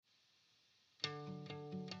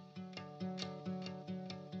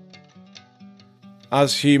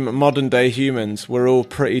as modern day humans, we're all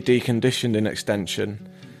pretty deconditioned in extension.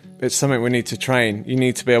 It's something we need to train. You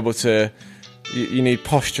need to be able to, you need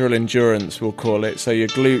postural endurance, we'll call it. So your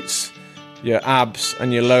glutes, your abs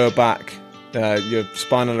and your lower back, your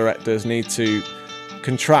spinal erectors need to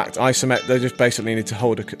contract isometric. They just basically need to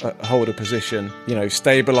hold a position,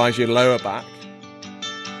 stabilize your lower back.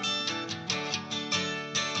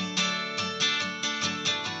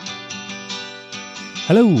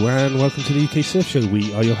 Hello and welcome to the UK Surf Show.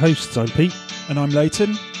 We are your hosts. I'm Pete. And I'm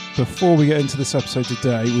Leighton. Before we get into this episode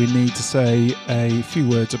today, we need to say a few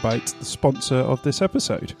words about the sponsor of this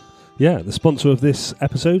episode. Yeah, the sponsor of this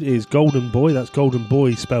episode is Golden Boy. That's Golden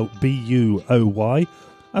Boy spelled B-U-O-Y.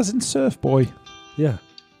 As in Surf Boy. Yeah.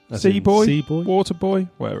 Sea Boy? Sea Boy? Water Boy?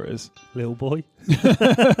 Where it is. Little boy.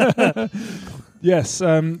 Yes,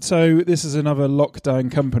 so this is another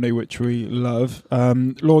lockdown company which we love.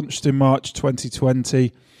 Launched in March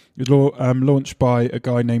 2020. Launched by a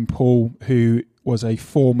guy named Paul, who was a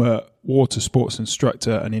former water sports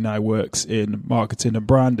instructor, and he now works in marketing and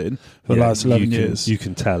branding for the last 11 years. You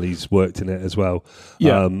can tell he's worked in it as well.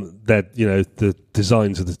 Yeah. The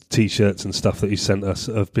designs of the T-shirts and stuff that he sent us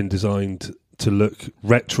have been designed to look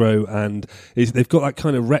retro, and they've got that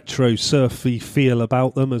kind of retro surfy feel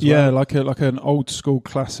about them as well. Yeah, like an old school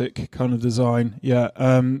classic kind of design. Yeah.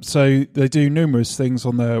 So they do numerous things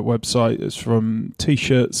on their website. It's from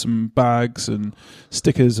T-shirts and bags and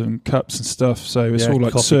stickers and cups and stuff. So it's all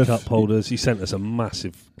like coffee surf cup holders. He sent us a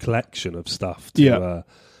massive collection of stuff.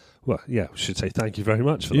 We should say thank you very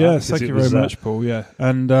much for that. Yeah, thank you very much, Paul. Yeah,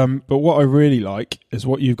 and but what I really like is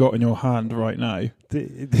what you've got in your hand right now.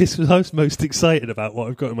 This was I was most excited about what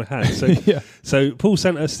I've got in my hand. So, So Paul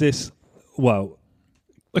sent us this,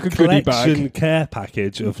 like a goodie bag care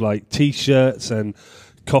package of like T-shirts and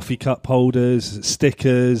coffee cup holders,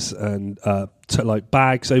 stickers, and like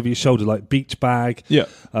bags over your shoulder, like beach bag. Yeah,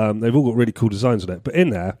 they've all got really cool designs on it. But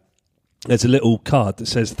in there's a little card that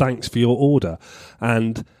says "Thanks for your order,"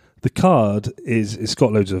 and the card it's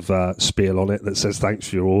got loads of spiel on it that says thanks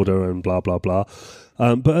for your order and blah, blah, blah.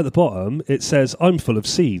 But at the bottom, it says, I'm full of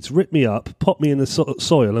seeds. Rip me up, pop me in the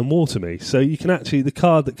soil and water me. So you can actually, the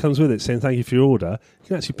card that comes with it saying thank you for your order, you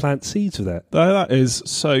can actually plant seeds with it. That is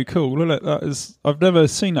so cool. Look, I've never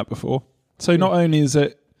seen that before. So not only is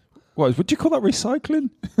it, would you call that recycling?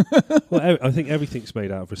 Well, I think everything's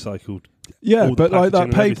made out of recycled. Yeah, but like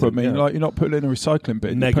that paper, like you're not putting it in a recycling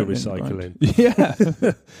bin. Mega recycling.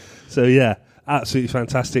 Yeah. So yeah, absolutely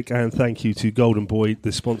fantastic, and thank you to Golden Boy,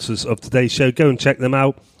 the sponsors of today's show. Go and check them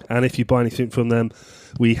out, and if you buy anything from them,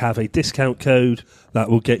 we have a discount code that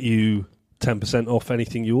will get you 10% off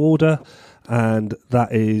anything you order, and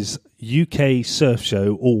that is UK Surf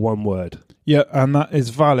Show, all one word. Yeah, and that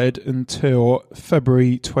is valid until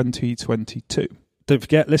February 2022. Don't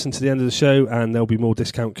forget, listen to the end of the show, and there'll be more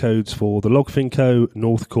discount codes for the Logfin Co,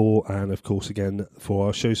 Northcore, and of course again for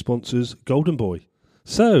our show sponsors, Golden Boy.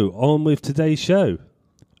 So, on with today's show.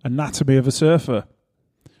 Anatomy of a Surfer.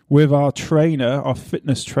 With our trainer, our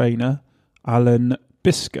fitness trainer, Alan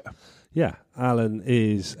Bisker. Yeah, Alan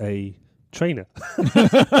is a trainer.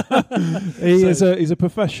 He's a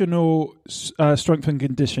professional strength and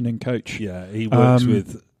conditioning coach. Yeah, he works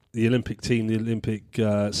with the Olympic team, the Olympic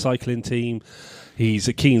cycling team. He's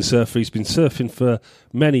a keen surfer. He's been surfing for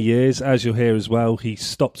many years, as you'll hear as well. He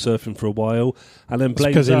stopped surfing for a while and then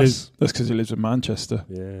blames us. That's because he lives in Manchester.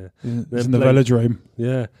 Yeah. He's in the velodrome.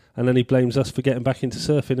 Yeah. And then he blames us for getting back into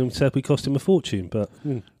surfing and said we cost him a fortune. But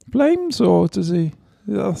blames, or does he?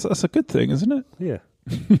 That's a good thing, isn't it? Yeah.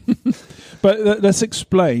 But let's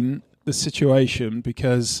explain the situation,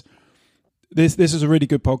 because this is a really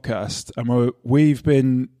good podcast, and we've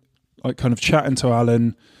been like kind of chatting to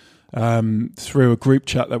Alan through a group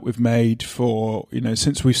chat that we've made for,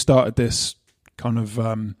 since we started this kind of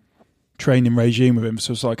training regime with him.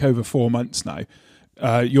 So it's like over 4 months now.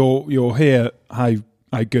 You'll hear how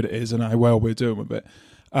good it is and how well we're doing with it.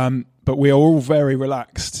 But we are all very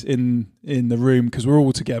relaxed in the room because we're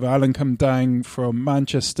all together. Alan come down from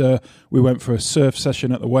Manchester. We went for a surf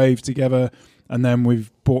session at the Wave together, and then we've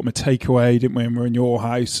bought him a takeaway, didn't we? And we're in your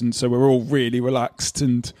house, and so we're all really relaxed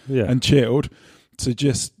and chilled. So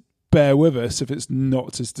just bear with us if it's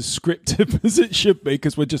not as descriptive as it should be,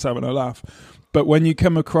 because we're just having a laugh. But when you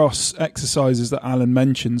come across exercises that Alan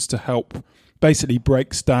mentions to help, basically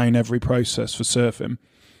breaks down every process for surfing,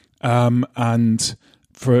 and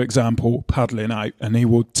for example, paddling out, and he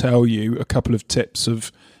will tell you a couple of tips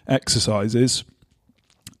of exercises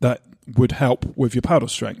that would help with your paddle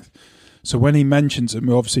strength. So when he mentions them,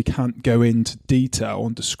 we obviously can't go into detail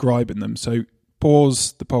on describing them. So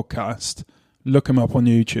pause the podcast, look them up on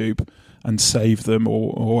YouTube, and save them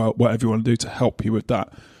or whatever you want to do to help you with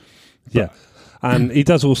that. Yeah. And he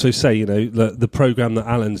does also say, you know, the program that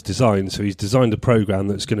Alan's designed. So he's designed a program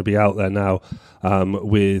that's going to be out there now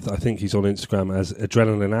with, I think he's on Instagram as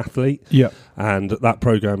Adrenaline Athlete. Yeah. And that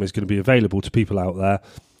program is going to be available to people out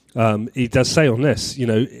there. He does say on this, you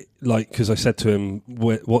know, like, because I said to him,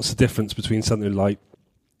 what's the difference between something like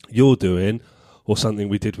you're doing or something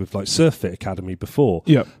we did with like Surf Fit Academy before.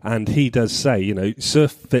 Yeah. And he does say, you know,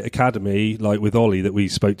 Surf Fit Academy, like with Ollie that we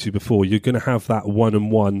spoke to before, you're going to have that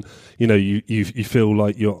one-on-one, you know, you feel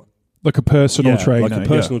like you're... Like a personal trainer. Like a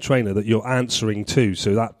personal trainer that you're answering to,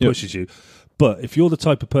 so that pushes you. But if you're the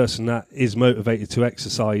type of person that is motivated to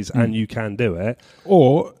exercise and you can do it...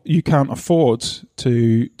 Or you can't afford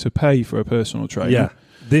to pay for a personal trainer. Yeah.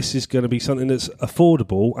 This is going to be something that's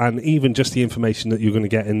affordable, and even just the information that you're going to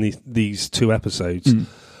get in these 2 episodes.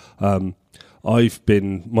 I've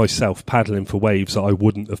been myself paddling for waves that I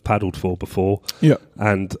wouldn't have paddled for before. Yeah.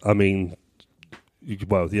 And I mean,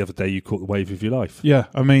 well, the other day you caught the wave of your life. Yeah,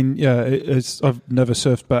 I mean, I've never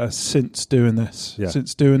surfed better since doing this. Yeah.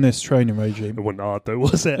 Since doing this training regime. It wasn't hard though,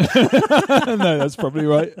 was it? No, that's probably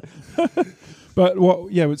right. But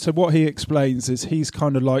what he explains is he's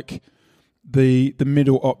kind of like the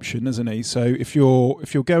middle option, isn't he? So if you're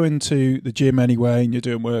going to the gym anyway and you're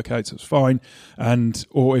doing workouts, that's fine.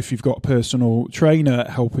 Or if you've got a personal trainer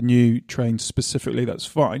helping you train specifically, that's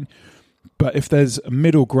fine. But if there's a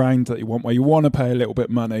middle ground that you want, where you want to pay a little bit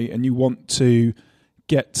of money and you want to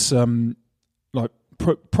get some like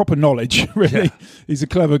proper knowledge, really, he's a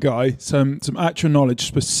clever guy. Some actual knowledge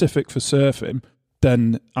specific for surfing.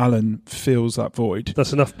 Then Alan fills that void.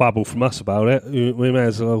 That's enough babble from us about it. We may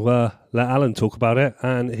as well let Alan talk about it.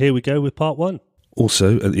 And here we go with part 1.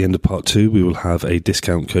 Also, at the end of part 2, we will have a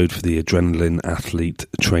discount code for the Adrenaline Athlete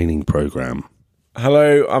Training Program.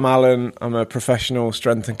 Hello, I'm Alan. I'm a professional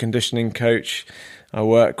strength and conditioning coach. I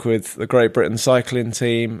work with the Great Britain cycling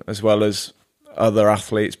team as well as other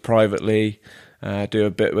athletes privately. Do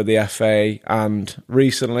a bit with the FA, and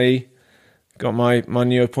recently got my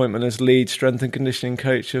new appointment as lead strength and conditioning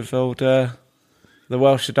coach of the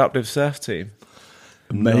Welsh Adaptive Surf team.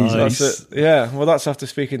 Amazing. Nice. Well, that's after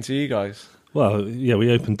speaking to you guys. Well, yeah,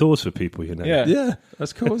 we open doors for people, you know. Yeah,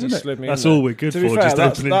 that's cool, isn't it? That's all we're good for, fair, just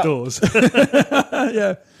opening doors.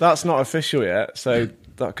 Yeah. That's not official yet, so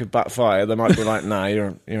that could backfire. They might be like, nah, you're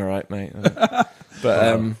all right, mate.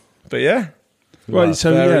 But yeah. Right,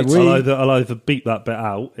 so I'll either beat that bit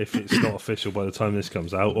out if it's not official by the time this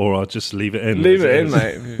comes out, or I'll just leave it in. Leave it in,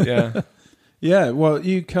 mate. Yeah. Yeah, well,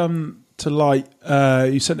 you come to light,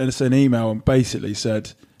 you sent us an email and basically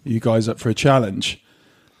said, are you guys up for a challenge?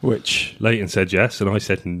 Which Leighton said yes, and I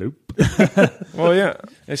said nope. Well, yeah,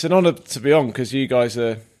 it's an honour to be on because you guys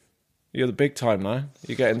you're the big time now.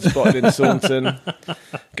 You're getting spotted in Saunton,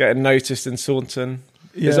 getting noticed in Saunton.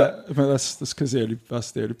 Yeah, that's because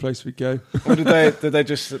that's the only place we go. Or did they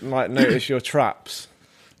just like notice your traps?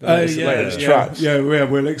 Traps. Yeah,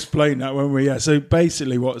 we'll explain that when we. Yeah, so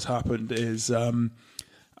basically, what's happened is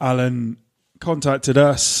Alan contacted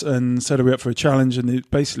us and said, "Are we up for a challenge?" And it's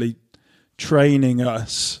basically training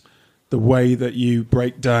us the way that you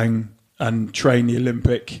break down and train the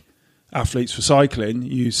Olympic athletes for cycling.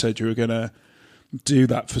 You said you were going to do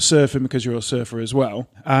that for surfing because you're a surfer as well,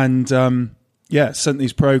 and sent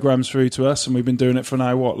these programs through to us, and we've been doing it for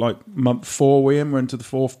now, month 4 we're into the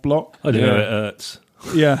 4th block. I do know it hurts.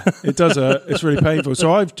 Yeah, it does hurt. It's really painful.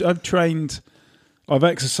 So I've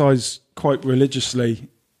exercised quite religiously,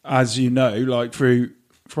 as you know, like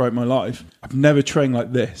throughout my life. I've never trained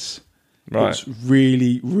like this. Right. It's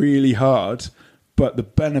really, really hard, but the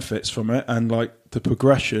benefits from it and like the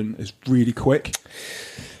progression is really quick.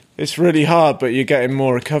 It's really hard, but you're getting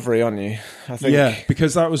more recovery, aren't you? I think. Yeah,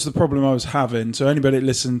 because that was the problem I was having. So anybody that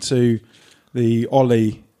listened to the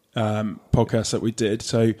Ollie podcast that we did.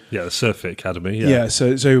 So the Surf Fit Academy. Yeah.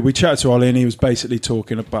 So we chatted to Ollie, and he was basically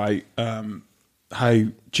talking about how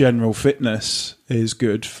general fitness is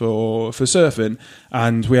good for surfing,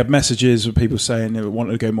 and we had messages of people saying they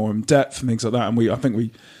wanted to go more in depth and things like that. And I think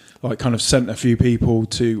we like kind of sent a few people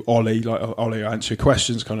to Ollie, like Ollie answer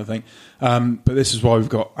questions kind of thing. But this is why we've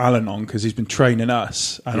got Alan on, because he's been training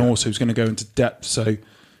us, and also he's going to go into depth, so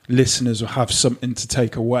listeners will have something to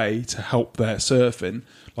take away to help their surfing,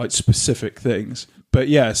 like specific things. But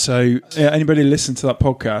anybody listen to that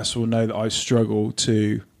podcast will know that I struggle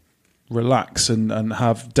to relax and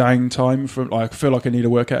have downtime from, like, I feel like I need to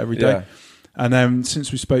work out every day. Yeah. And then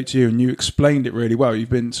since we spoke to you and you explained it really well,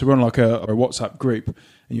 we're on like a WhatsApp group,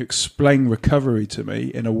 and you explained recovery to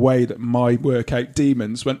me in a way that my workout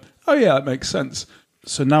demons went, oh yeah, that makes sense.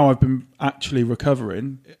 So now I've been actually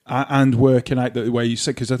recovering and working out the way you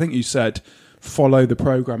said, because I think you said follow the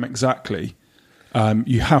program exactly.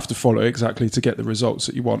 You have to follow it exactly to get the results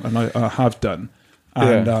that you want, and I have done.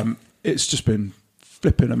 And it's just been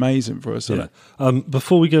flipping amazing for us. Yeah.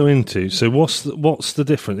 Before we go into, so what's the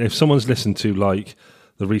difference? If someone's listened to like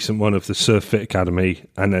the recent one of the Surf Fit Academy,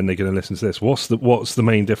 and then they're going to listen to this, what's the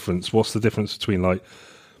main difference? What's the difference between like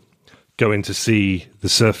going to see the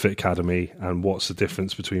Surf Fit Academy, and what's the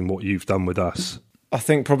difference between what you've done with us? I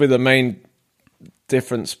think probably the main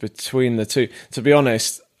difference between the two, to be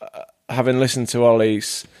honest, having listened to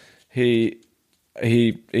Ollie's, he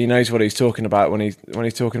knows what he's talking about when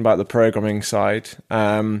he's talking about the programming side.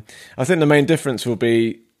 I think the main difference will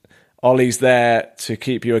be Ollie's there to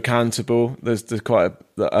keep you accountable. There's quite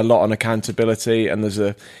a lot on accountability, and there's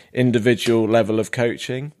a individual level of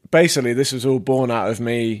coaching. Basically, this was all born out of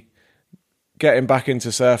me getting back into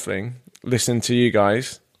surfing, listening to you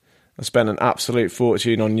guys. I spent an absolute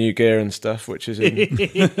fortune on new gear and stuff, which is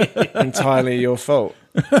entirely your fault.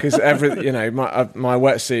 Because my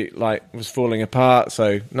wetsuit was falling apart,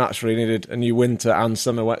 so naturally needed a new winter and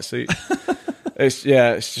summer wetsuit. It's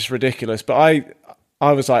just ridiculous. But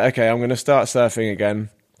I was like, okay, I'm going to start surfing again.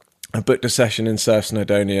 I booked a session in Surf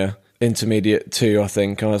Snowdonia, Intermediate 2, I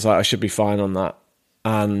think. I was like, I should be fine on that.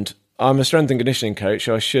 And I'm a strength and conditioning coach,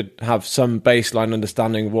 so I should have some baseline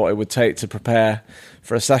understanding of what it would take to prepare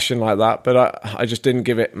for a session like that. But I just didn't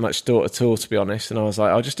give it much thought at all, to be honest. And I was like,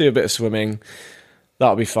 I'll just do a bit of swimming.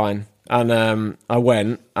 That'll be fine. And I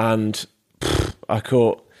went, and I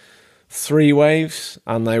caught 3 waves,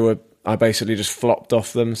 and I basically just flopped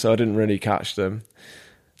off them, so I didn't really catch them.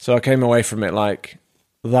 So I came away from it like,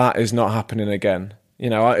 that is not happening again.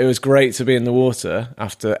 It was great to be in the water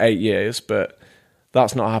after 8 years, but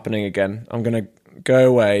that's not happening again. I'm going to go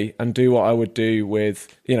away and do what I would do with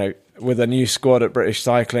a new squad at British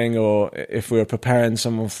Cycling, or if we were preparing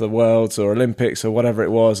someone for the Worlds or Olympics or whatever it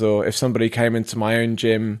was, or if somebody came into my own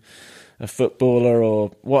gym, a footballer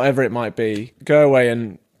or whatever it might be, go away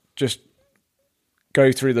and just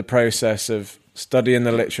go through the process of studying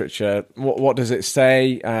the literature. What does it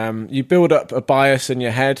say? You build up a bias in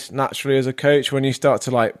your head naturally as a coach when you start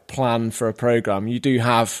to plan for a program. You do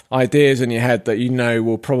have ideas in your head that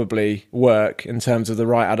will probably work in terms of the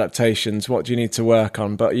right adaptations. What do you need to work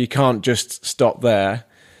on? But you can't just stop there.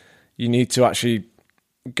 You need to actually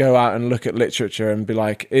go out and look at literature and be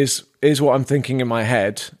like, is what I'm thinking in my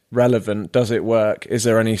head relevant? Does it work? Is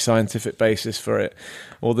there any scientific basis for it?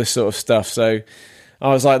 All this sort of stuff. So I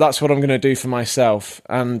was like, that's what I'm going to do for myself.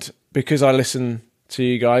 And because I listen to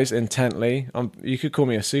you guys intently, you could call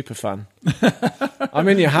me a super fan. I'm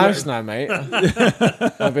in your house now, mate.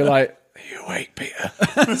 I'll be like, are you awake, Peter?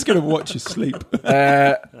 I was going to watch you sleep.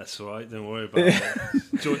 That's all right, don't worry about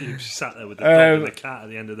it. You sat there with the dog and the cat at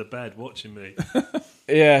the end of the bed watching me.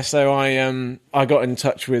 Yeah, so I got in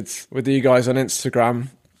touch with you guys on Instagram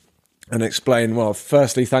and explain, well,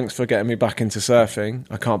 firstly, thanks for getting me back into surfing.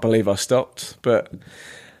 I can't believe I stopped.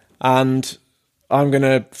 And I'm going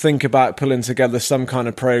to think about pulling together some kind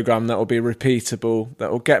of program that will be repeatable,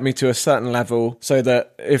 that will get me to a certain level, so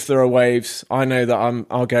that if there are waves, I know that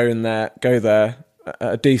I'll go there at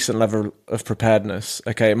a decent level of preparedness.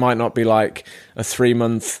 Okay, it might not be like a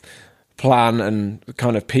 3-month plan and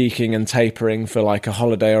kind of peaking and tapering for like a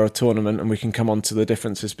holiday or a tournament, and we can come on to the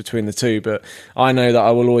differences between the two, but I know that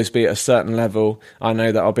I will always be at a certain level. I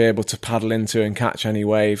know that I'll be able to paddle into and catch any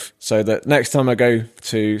wave, so that next time I go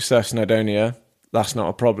to Surf Snowdonia, that's not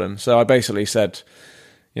a problem. So I basically said,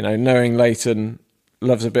 knowing Leighton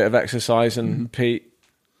loves a bit of exercise, and Pete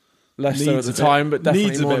less so at the time, but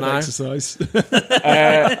definitely more now. Exercise.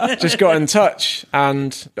 Just got in touch,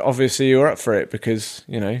 and obviously you were up for it because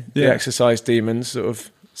the exercise demons sort of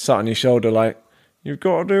sat on your shoulder like, you've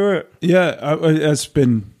got to do it. Yeah, it's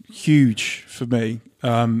been huge for me.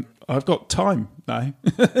 I've got time now.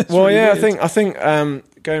 Well, really weird. I think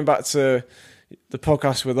going back to the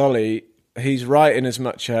podcast with Ollie, he's right in as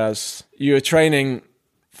much as you were training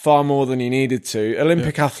far more than you needed to.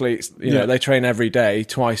 Olympic athletes, they train every day,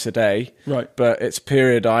 twice a day. Right. But it's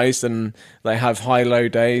periodized, and they have high-low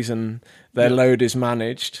days, and their load is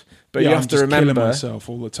managed. But you have to remember, killing myself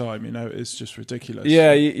all the time. It's just ridiculous.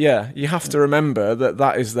 Yeah. You have to remember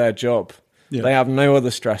that is their job. Yeah. They have no other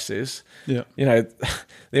stresses. Yeah.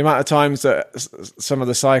 The amount of times that some of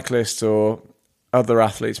the cyclists or other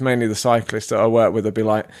athletes, mainly the cyclists that I work with, will be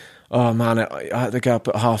like, oh man, I had to get up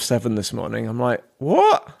at 7:30 this morning. I'm like,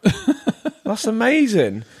 what? That's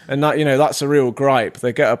amazing. And that, that's a real gripe.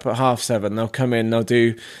 They get up at 7:30, they'll come in, they'll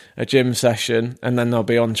do a gym session, and then they'll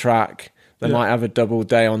be on track. They might have a double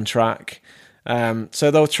day on track,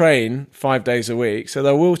 So they'll train 5 days a week. So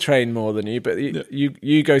they will train more than you, but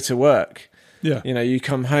you go to work. Yeah. You know, you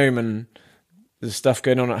come home and there's stuff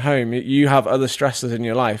going on at home. You have other stresses in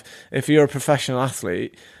your life. If you're a professional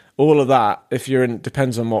athlete, all of that, if you're in,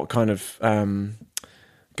 depends on what kind of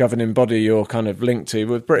governing body you're kind of linked to.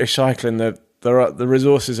 With British Cycling, the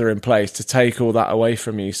resources are in place to take all that away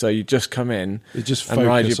from you. So you just come in and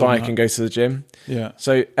ride your bike and go to the gym. Yeah.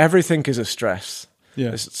 So everything is a stress.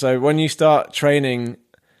 Yeah. So when you start training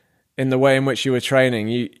in the way in which you were training,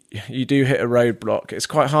 you do hit a roadblock. It's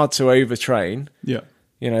quite hard to overtrain. Yeah.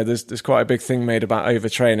 You know, there's quite a big thing made about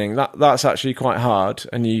overtraining. That's actually quite hard,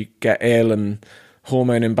 and you get ill and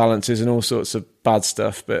hormone imbalances and all sorts of bad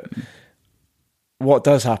stuff. But what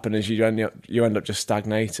does happen is you end up just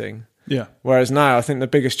stagnating. Yeah. Whereas now, I think the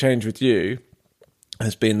biggest change with you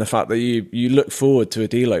has been the fact that you look forward to a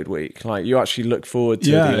deload week. Like, you actually look forward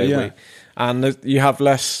to a deload week. And you have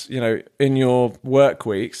less, you know, in your work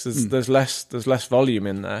weeks. There's less volume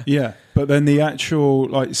in there. Yeah, but then the actual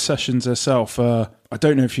like sessions itself. I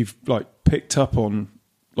don't know if you've like picked up on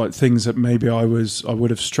like things that maybe I would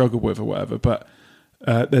have struggled with or whatever. But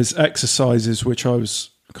there's exercises which I was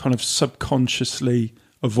kind of subconsciously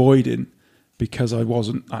avoiding because I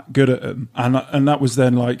wasn't that good at them, and that was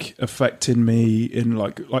then like affecting me in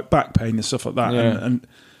like back pain and stuff like that. Yeah. And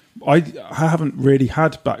I haven't really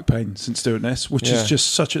had back pain since doing this, which is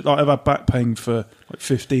just such a... Like, I've had back pain for like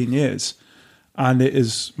 15 years, and it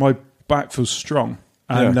is... My back feels strong.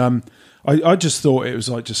 And I just thought it was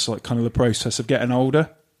like just like kind of the process of getting older.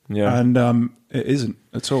 Yeah. And it isn't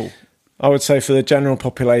at all. I would say for the general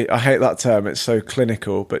population, I hate that term, it's so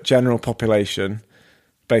clinical, but general population,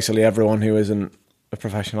 basically everyone who isn't a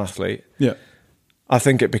professional athlete, I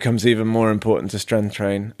think it becomes even more important to strength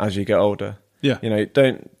train as you get older. Yeah. You know,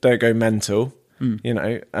 don't go mental, you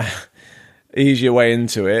know, ease your way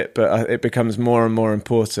into it, but it becomes more and more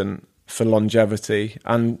important for longevity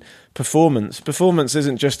and performance. Performance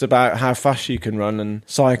isn't just about how fast you can run and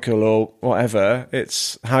cycle or whatever.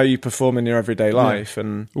 It's how you perform in your everyday life. Yeah.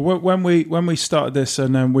 And when we started this,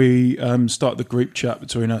 and then we started the group chat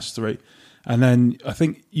between us three, and then I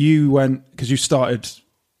think you went, because you started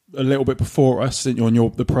a little bit before us, didn't you,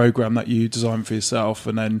 on the program that you designed for yourself,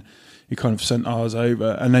 and then you kind of sent ours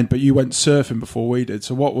over, but you went surfing before we did.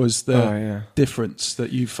 So what was the difference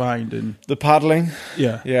that you found in the paddling?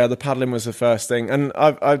 Yeah, the paddling was the first thing, and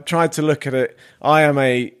I've tried to look at it. I am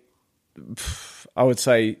I would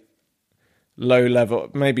say low level,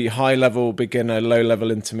 maybe high level beginner, low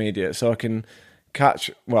level intermediate. So I can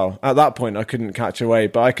catch. Well, at that point I couldn't catch a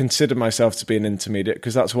wave, but I consider myself to be an intermediate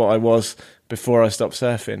because that's what I was before I stopped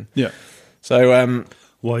surfing. Yeah. So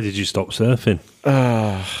why did you stop surfing?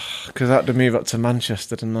 Because I had to move up to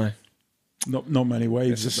Manchester, didn't I? Not many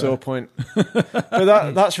waves. It's a sore point.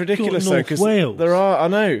 But that's ridiculous, though, because there are... I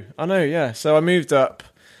know, yeah. So I moved up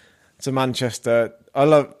to Manchester.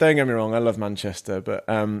 Don't get me wrong, I love Manchester, but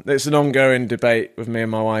it's an ongoing debate with me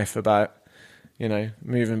and my wife about, you know,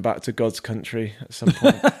 moving back to God's country at some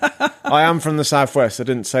point. I am from the southwest. I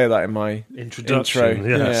didn't say that in my introduction. Intro.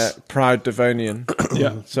 Yes. Yeah, proud Devonian.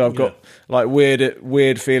 Yeah. So I've got like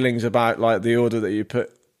weird feelings about like the order that you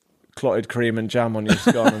put clotted cream and jam on your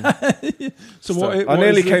scone. So I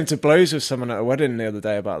nearly came to blows with someone at a wedding the other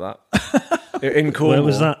day about that. In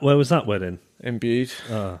Cornwall. Where was that wedding? In Bude.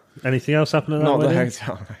 Anything else happened at that Not wedding? the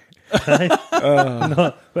hotel.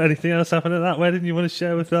 Anything else happened at that wedding you want to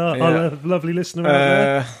share with our lovely listener out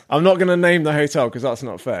there? I'm not going to name the hotel because that's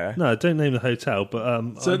not fair. No, don't name the hotel,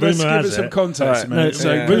 but so let's give it some context, mate. No,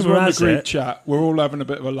 so because we're on the group chat, we're all having a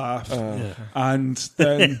bit of a laugh, and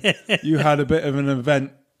then you had a bit of an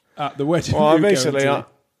event at the wedding. Well, basically,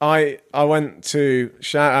 I went to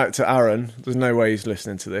shout out to Aaron. There's no way he's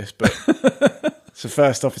listening to this, but it's the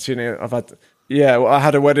first opportunity I've had. Yeah, well, I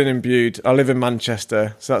had a wedding in Bude. I live in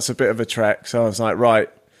Manchester, so that's a bit of a trek. So I was like, right,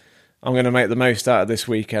 I'm going to make the most out of this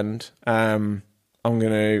weekend. I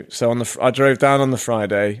drove down on the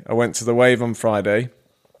Friday. I went to the Wave on Friday,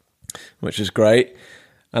 which was great,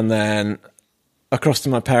 and then across to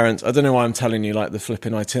my parents. I don't know why I'm telling you like the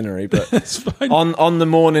flipping itinerary, but it's fine. On the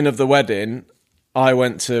morning of the wedding, I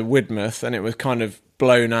went to Widmouth, and it was kind of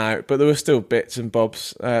blown out, but there were still bits and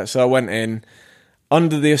bobs. So I went in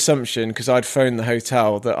under the assumption, because I'd phoned the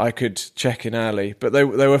hotel, that I could check in early, but they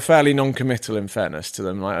were fairly non-committal in fairness to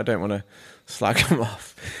them. Like, I don't want to slag them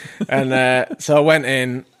off. And so I went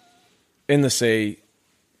in the sea.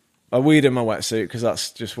 I weed in my wetsuit because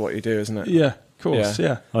that's just what you do, isn't it? Yeah, of course.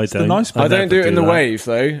 Yeah. I don't. I don't do it in the wave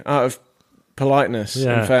though, out of politeness.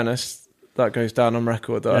 In fairness, that goes down on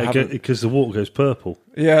record. That I haven't, because the water goes purple.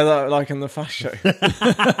 Yeah, like in the fast show.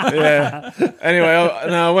 Yeah. Anyway,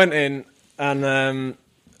 I went in. and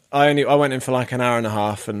I went in for like an hour and a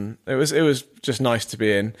half, and it was just nice to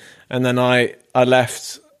be in. And then I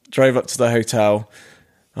left, drove up to the hotel.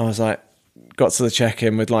 I was like, got to the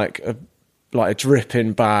check-in with like a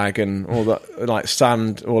dripping bag and all that, like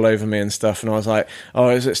sand all over me and stuff. And I was like, "Oh,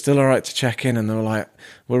 is it still all right to check in?" And they were like,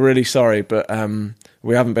 "We're really sorry, but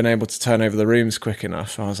we haven't been able to turn over the rooms quick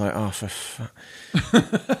enough." I was like, "Oh,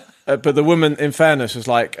 but the woman, in fairness, was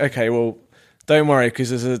like, "Okay, well, don't worry,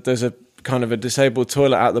 because there's a kind of a disabled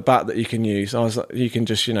toilet out the back that you can use." I was like, "You can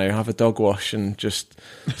just, have a dog wash and just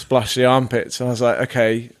splash the armpits." And I was like,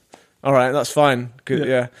 "Okay, all right, that's fine."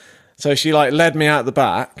 Yeah. So she like led me out the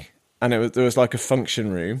back, and there was like a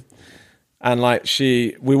function room, and like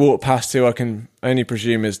we walked past who I can only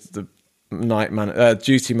presume is the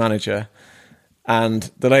duty manager, and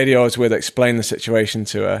the lady I was with explained the situation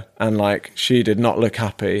to her, and like she did not look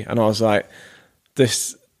happy, and I was like,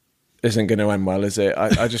 "This isn't going to end well, is it?"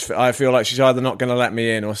 I feel like she's either not going to let me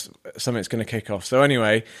in or something's going to kick off. So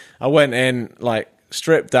anyway, I went in like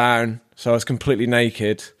stripped down, so I was completely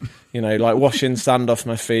naked, like washing sand off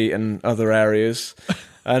my feet and other areas.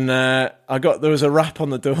 And there was a rap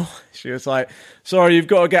on the door. She was like, "Sorry, you've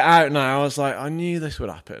got to get out now." I was like, I knew this would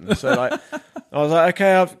happen. So like, I was like,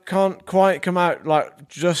 "Okay, I can't quite come out like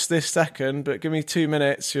just this second, but give me 2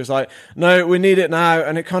 minutes." She was like, "No, we need it now."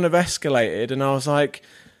 And it kind of escalated. And I was like,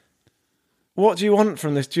 "What do you want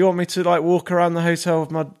from this? Do you want me to like walk around the hotel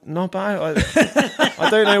with my knob out? I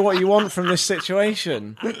don't know what you want from this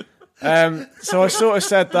situation." So I sort of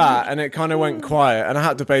said that, and it kind of went quiet, and I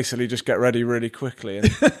had to basically just get ready really quickly. And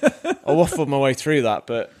I waffled my way through that,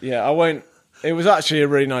 but yeah, I won't. It was actually a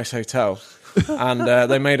really nice hotel, and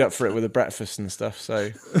they made up for it with a breakfast and stuff. So,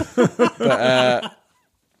 but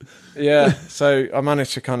yeah, so I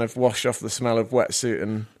managed to kind of wash off the smell of wetsuit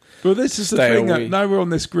and. Well, this is the thing that now we're on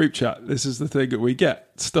this group chat. This is the thing that we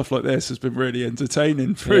get. Stuff like this has been really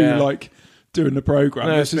entertaining through like doing the program.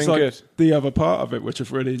 No, this is like good. The other part of it, which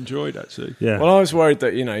I've really enjoyed actually. Yeah. Well, I was worried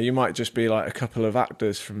that you might just be like a couple of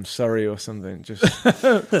actors from Surrey or something, just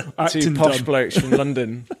two posh blokes from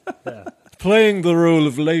London, playing the role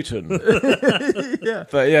of Leighton. Yeah.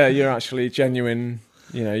 But yeah, you're actually genuine.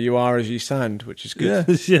 You are as you sound, which is good.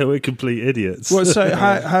 Yeah, yeah, we're complete idiots. Well, so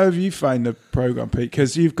how have you found the program, Pete?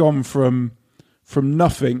 Because you've gone from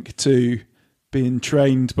nothing to being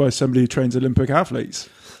trained by somebody who trains Olympic athletes.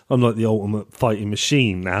 I'm like the ultimate fighting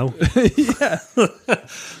machine now. Yeah.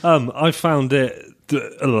 I found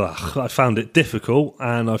it difficult,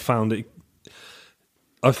 and I found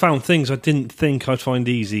things I didn't think I'd find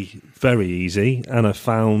easy very easy, and I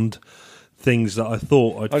found things that I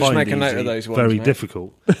thought I'd find make a easy note of those ones, very mate.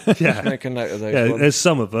 difficult. Yeah, Make a note of those. yeah. ones. There's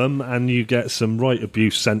some of them, and you get some right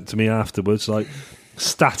abuse sent to me afterwards, like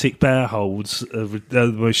static bear holds. They're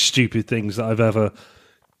the most stupid things that I've ever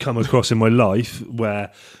come across in my life,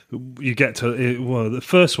 where you get to the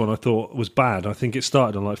first one I thought was bad. I think it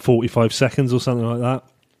started on like 45 seconds or something like that.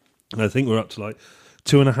 And I think we're up to like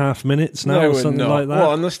 2.5 minutes now, or something like that. What,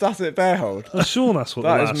 on the static bear hold? I'm sure that's what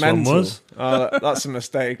That the is last mental. one was. That's a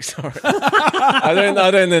mistake. Sorry, I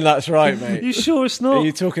don't think that's right, mate. You sure it's not? Are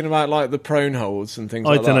you talking about like the prone holds and things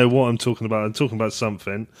I like that? don't know what I'm talking about. I'm talking about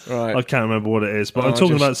something. Right. I can't remember what it is, but Oh, I'm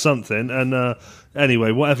talking about something. And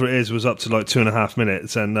anyway, whatever it is was up to like 2.5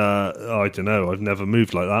 minutes. And I don't know. I've never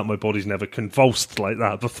moved like that. My body's never convulsed like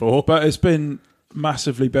that before. But it's been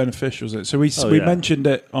massively beneficial, isn't it? So we mentioned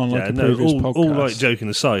it on like a previous podcast. All like joking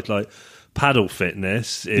aside, like paddle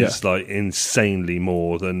fitness is like insanely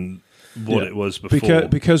more than what it was before.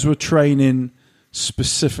 Because we're training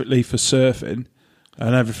specifically for surfing,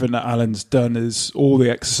 and everything that Alan's done is all the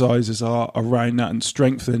exercises are around that and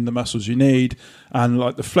strengthening the muscles you need, and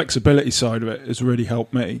like the flexibility side of it has really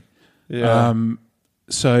helped me. Yeah.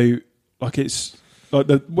 So like it's like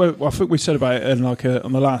I think we said about it in like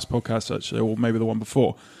on the last podcast actually, or maybe the one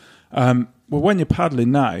before. Well, when you're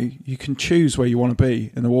paddling now, you can choose where you want to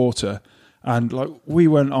be in the water, and like we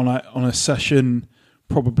went on a session,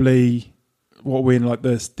 probably what we're in like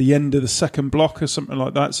the end of the second block or something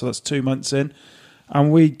like that. So that's 2 months in,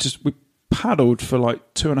 and we paddled for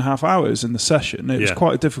like 2.5 hours in the session. It was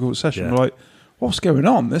quite a difficult session. Yeah. We're like, what's going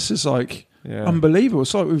on? This is like unbelievable.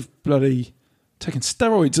 It's like we've bloody taking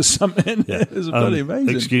steroids or something. Yeah. It was bloody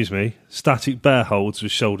amazing. Excuse me. Static bear holds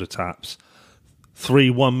with shoulder taps. 3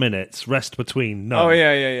 1 minutes. Rest between. No. Oh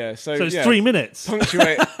yeah. So it's 3 minutes.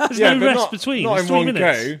 Punctuate. There's yeah, no but rest between. Not It's in 3 one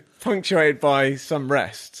minutes. go. Punctuated by some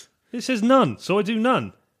rest. It says none, so I do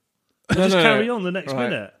none. I just carry on the next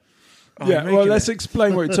minute. Oh, Yeah, well, let's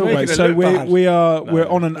explain what you're talking about. Making it So look bad. we're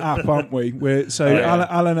on an app, aren't we?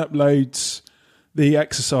 Alan uploads the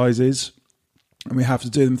exercises, and we have to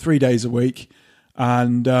do them 3 days a week.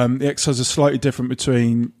 And the exercises are slightly different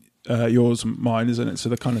between yours and mine, isn't it? So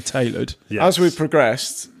they're kind of tailored. Yes. As we've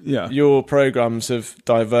progressed, your programs have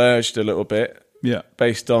diverged a little bit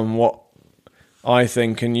based on what I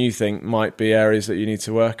think and you think might be areas that you need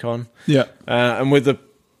to work on. Yeah. And with the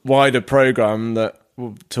wider program that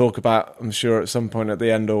we'll talk about, I'm sure, at some point at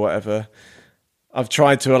the end or whatever, I've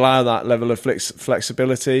tried to allow that level of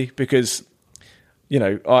flexibility because, you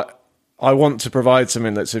know, I want to provide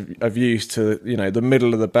something that's of use to, you know, the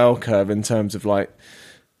middle of the bell curve in terms of like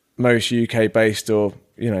most UK based or,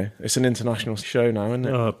 you know, it's an international show now, isn't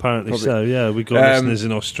it? Oh, apparently so. Yeah, we've got listeners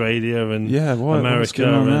in Australia and America,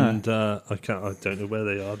 and I don't know where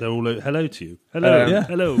they are. They're all hello to you. Hello,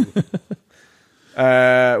 hello.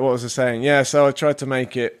 What was I saying? Yeah, so I tried to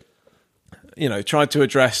make it, you know, tried to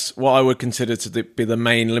address what I would consider to be the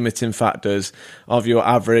main limiting factors of your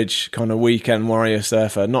average kind of weekend warrior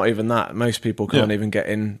surfer. Not even that. Most people can't even get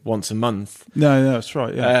in once a month. No, that's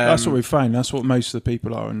right. Yeah, that's what we found. That's what most of the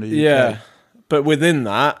people are in the UK. Yeah, but within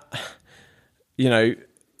that, you know,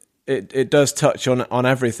 it does touch on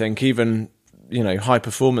everything, even, you know, high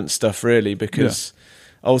performance stuff, really, because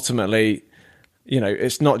ultimately, you know,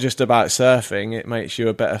 it's not just about surfing, it makes you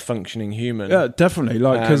a better functioning human. Yeah, definitely.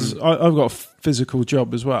 Like, because I've got a physical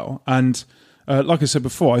job as well. And like I said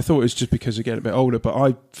before, I thought it was just because I get a bit older, but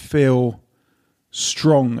I feel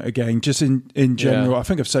strong again, just in general. I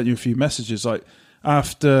think I've sent you a few messages, like,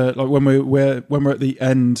 after, like, when we're at the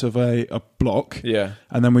end of a block, and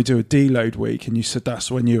then we do a deload week, and you said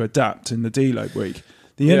that's when you adapt in the deload week.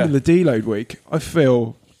 The end of the deload week, I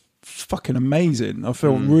feel fucking amazing. I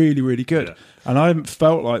feel really, really good, and I haven't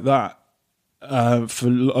felt like that for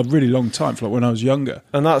a really long time, for like when I was younger.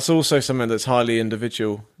 And that's also something that's highly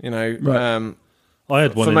individual, you know. Right. I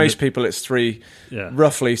had one for most people. It's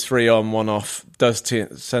roughly 3 on, 1 off. Does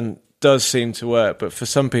seem to work, but for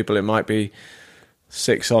some people it might be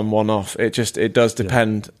 6 on, 1 off. It does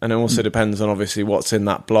depend, and it also depends on obviously what's in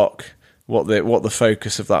that block, what the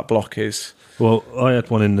focus of that block is. Well, I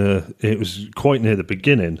had one it was quite near the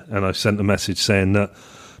beginning, and I sent a message saying that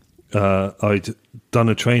I'd done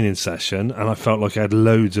a training session and I felt like I had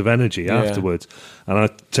loads of energy afterwards, and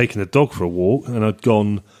I'd taken the dog for a walk and I'd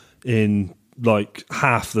gone in like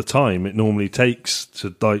half the time it normally takes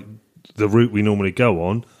to, like, the route we normally go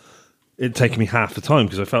on. It'd taken me half the time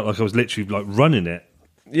because I felt like I was literally like running it.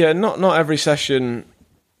 Yeah, not every session.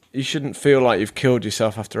 You shouldn't feel like you've killed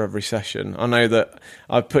yourself after every session. I know that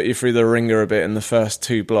I've put you through the ringer a bit in the first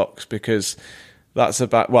 2 blocks because that's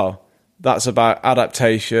about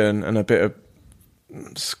adaptation and a bit of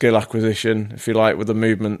skill acquisition, if you like, with the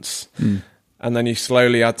movements. And then you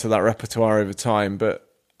slowly add to that repertoire over time. But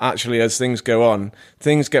actually, as things go on,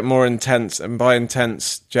 things get more intense. And by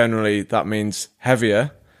intense, generally, that means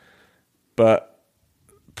heavier. But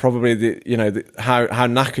probably how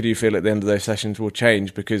knackered you feel at the end of those sessions will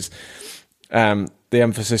change because the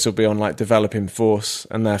emphasis will be on like developing force,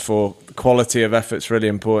 and therefore the quality of effort's really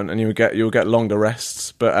important, and you'll get longer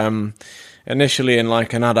rests. But initially in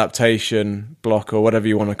like an adaptation block or whatever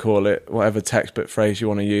you want to call it, whatever textbook phrase you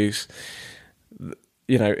want to use,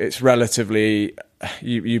 you know, it's relatively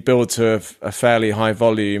you build to a fairly high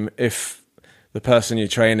volume if the person you're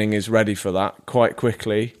training is ready for that quite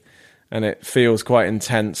quickly. And it feels quite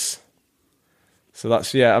intense. So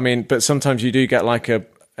that's, I mean, but sometimes you do get like an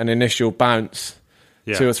initial bounce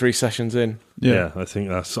 2 or 3 sessions in. Yeah, I think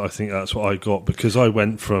that's what I got, because I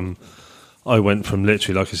went from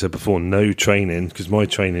literally, like I said before, no training, because my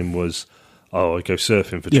training was, I go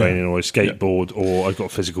surfing for training, or I skateboard, or I got a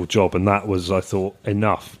physical job, and that was, I thought,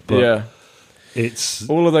 enough. But it's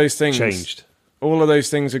all of those things changed. All of those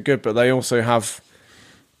things are good, but they also have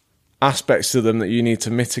aspects to them that you need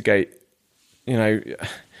to mitigate. You know,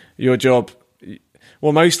 your job,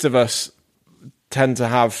 well, most of us tend to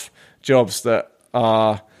have jobs that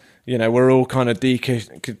are, you know, we're all kind of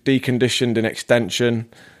deconditioned in extension.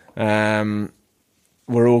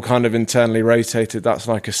 We're all kind of internally rotated. That's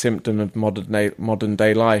like a symptom of modern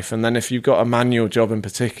day life. And then if you've got a manual job in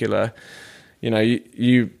particular, you know,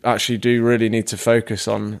 you actually do really need to focus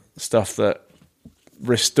on stuff that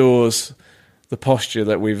restores the posture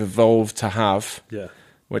that we've evolved to have,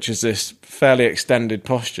 which is this fairly extended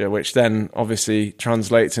posture, which then obviously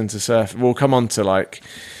translates into surf. We'll come on to, like,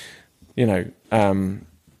 you know,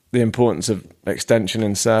 the importance of extension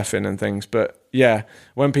in surfing and things. But yeah,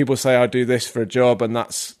 when people say I do this for a job, and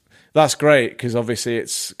that's great, because obviously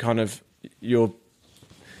it's kind of your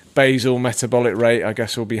basal metabolic rate, I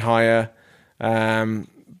guess, will be higher.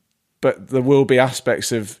 But there will be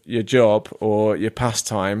aspects of your job or your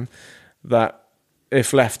pastime that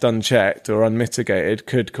if left unchecked or unmitigated,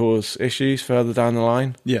 could cause issues further down the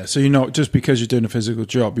line. Yeah, so you're not, just because you're doing a physical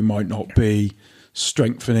job, you might not be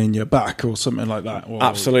strengthening your back or something like that. Or,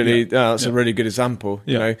 Absolutely, that's a really good example.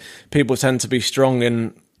 You know, people tend to be strong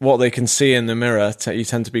in what they can see in the mirror. You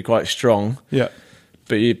tend to be quite strong,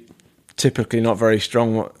 but you're typically not very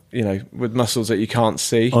strong, you know, with muscles that you can't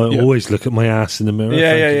see. I always look at my ass in the mirror.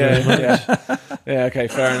 Yeah, okay,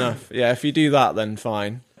 fair enough. Yeah, if you do that, then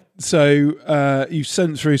fine. So you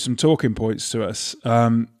sent through some talking points to us.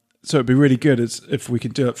 So it'd be really good if we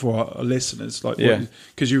could do it for our listeners, like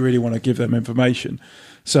because you really want to give them information.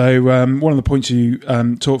 So one of the points you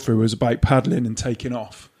talked through was about paddling and taking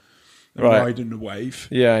off, and riding the wave.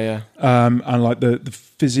 And like the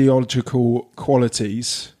physiological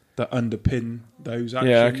qualities that underpin those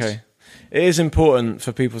actions. Yeah, okay. It is important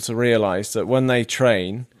for people to realise that when they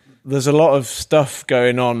train, there's a lot of stuff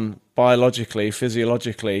going on biologically,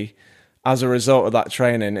 physiologically, as a result of that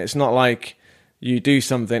training. It's not like you do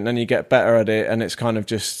something and you get better at it and it's kind of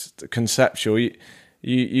just conceptual.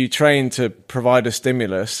 You train to provide a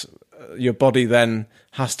stimulus. Your body then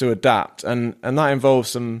has to adapt, and that involves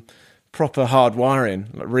some proper hard wiring,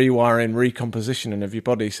 like rewiring, recompositioning of your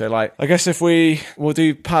body. So, like, I guess if we'll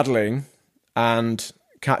do paddling and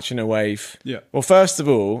catching a wave. Yeah. Well, first of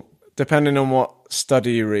all, depending on what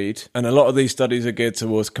study you read, and a lot of these studies are geared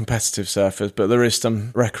towards competitive surfers, but there is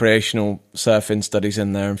some recreational surfing studies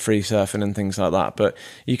in there and free surfing and things like that. But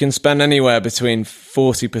you can spend anywhere between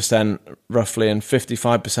 40% roughly and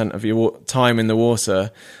 55% of your time in the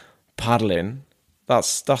water paddling.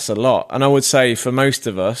 That's a lot. And I would say for most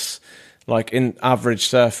of us, like in average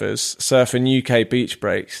surfers, surfing UK beach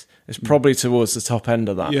breaks, it's probably towards the top end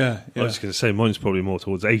of that. Yeah. I was going to say mine's probably more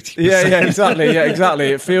towards 80%. Yeah,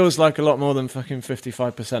 exactly. It feels like a lot more than fucking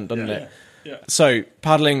 55%, doesn't it? Yeah. So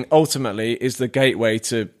paddling ultimately is the gateway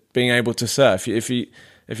to being able to surf. If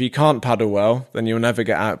you can't paddle well, then you'll never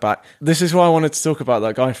get out back. This is why I wanted to talk about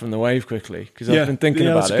that guy from the wave quickly, because I've been thinking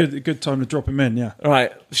about it. That's a good time to drop him in, yeah. All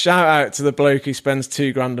right, shout out to the bloke who spends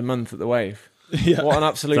 $2,000 a month at the wave. Yeah. What an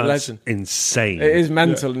absolute legend. Insane. It is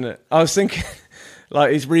mental, isn't it? I was thinking,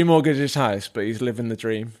 like, he's remortgaged his house, but he's living the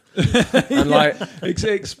dream. And like,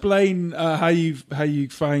 explain how you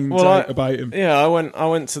found out about him. Yeah, I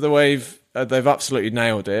went to the wave. They've absolutely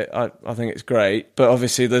nailed it. I think it's great, but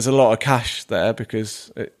obviously there's a lot of cash there because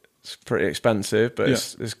it's pretty expensive, but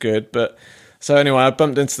it's good. But so anyway, I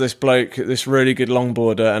bumped into this bloke, this really good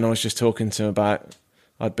longboarder, and I was just talking to him about.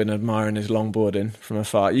 I'd been admiring his longboarding from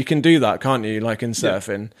afar. You can do that, can't you? Like in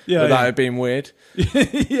surfing, without it being weird. No,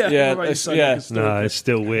 it's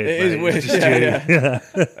still weird. It is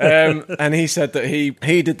weird. And he said that he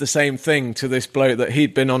did the same thing to this bloke that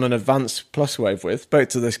he'd been on an advanced plus wave with. Spoke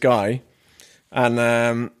to this guy,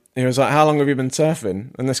 and he was like, "How long have you been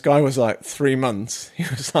surfing?" And this guy was like, 3 months. He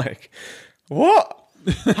was like, "What?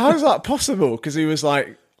 How is that possible?" Because he was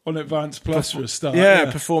like. On Advanced Plus for a start.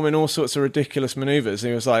 Performing all sorts of ridiculous manoeuvres. And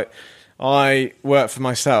he was like, I work for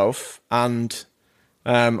myself and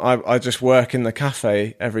I just work in the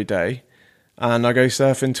cafe every day and I go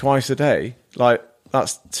surfing twice a day. Like,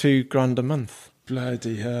 that's $2,000 a month.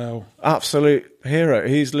 Bloody hell. Absolute hero.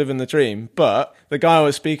 He's living the dream. But the guy I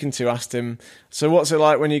was speaking to asked him, so what's it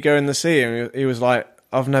like when you go in the sea? And he was like,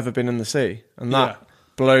 I've never been in the sea. And that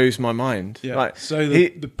blows my mind. Yeah. Like, so the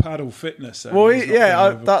paddle fitness. Well,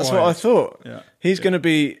 that's what I thought. Yeah. He's going to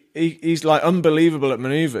be. He's like unbelievable at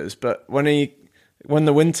manoeuvres, but when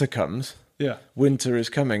the winter comes, winter is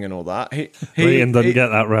coming and all that. Ian doesn't get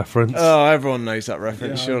that reference. Oh, everyone knows that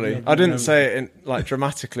reference. Surely, I didn't say it in, like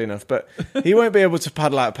dramatically enough, but he won't be able to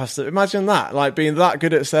paddle out past it. Imagine that, like being that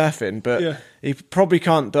good at surfing, but he probably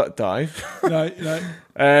can't duck dive. No.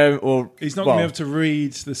 Or he's not going to be able to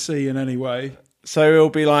read the sea in any way. So he'll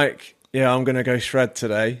be like, yeah, I'm going to go shred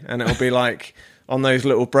today. And it'll be like on those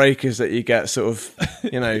little breakers that you get sort of,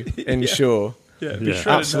 inshore. Yeah.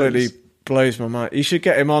 Absolutely blows my mind. You should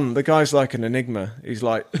get him on. The guy's like an enigma. He's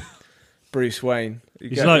like Bruce Wayne.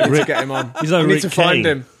 He's like Rick. Get him on. He's like you need Rick to find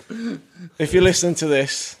him. If you listen to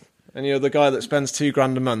this and you're the guy that spends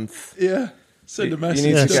 $2,000 a month. Yeah. Send a message.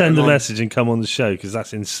 You need to send a message and come on the show because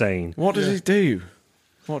that's insane. What does he do?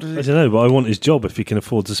 I don't know, but I want his job if he can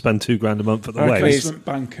afford to spend $2,000 a month at the wave. Investment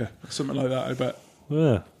banker, something like that, I bet.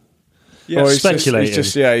 Yeah. Yeah, or speculating.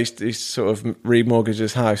 He's sort of remortgaged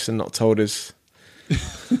his house and not told his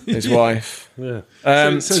wife. Yeah.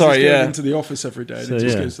 He's going into the office every day and he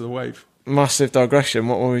just goes to the wave. Massive digression.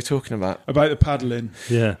 What were we talking about? About the paddling.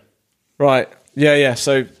 Yeah. Right. Yeah.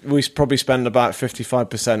 So we probably spend about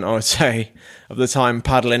 55%, I would say, of the time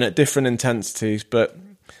paddling at different intensities, but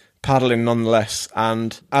paddling nonetheless.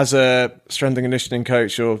 And as a strength and conditioning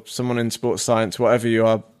coach or someone in sports science, whatever you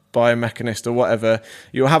are, biomechanist or whatever,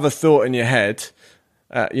 you'll have a thought in your head.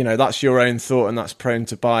 That's your own thought and that's prone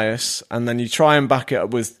to bias. And then you try and back it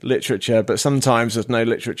up with literature, but sometimes there's no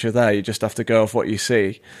literature there. You just have to go off what you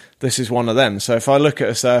see. This is one of them. So if I look at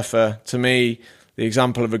a surfer, to me, the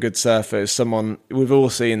example of a good surfer is someone, we've all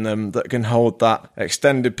seen them, that can hold that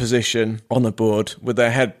extended position on the board with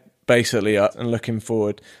their head basically up and looking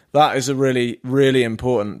forward. That is a really, really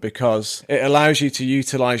important, because it allows you to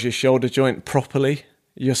utilize your shoulder joint properly.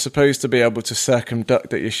 You're supposed to be able to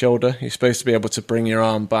circumduct at your shoulder. You're supposed to be able to bring your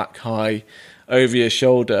arm back high over your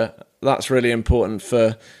shoulder. That's really important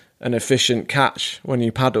for an efficient catch when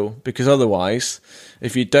you paddle, because otherwise,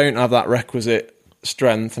 if you don't have that requisite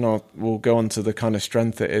strength, and we'll go on to the kind of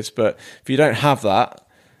strength it is, but if you don't have that,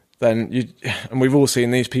 then and we've all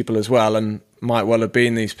seen these people as well, and might well have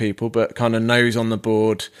been these people, but kind of nose on the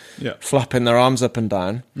board, flapping their arms up and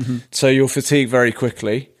down. Mm-hmm. So you'll fatigue very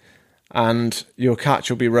quickly, and your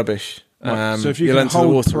catch will be rubbish. Right. So if you can hold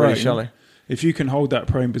the water really shallow. If you can hold that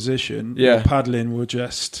prone position, your paddling will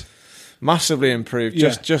just massively improve.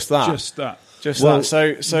 Just that.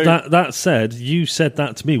 So that said, you said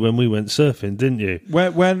that to me when we went surfing, didn't you?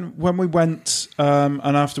 When we went, and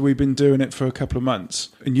after we've been doing it for a couple of months,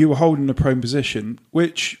 and you were holding a prone position,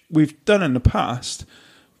 which we've done in the past,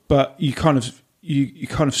 but you kind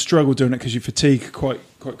of struggle doing it because you fatigue quite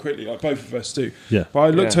quickly, like both of us do. Yeah. But I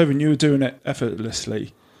looked over and you were doing it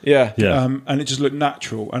effortlessly. Yeah. And it just looked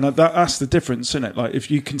natural, and that's the difference, isn't it? Like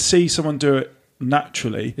if you can see someone do it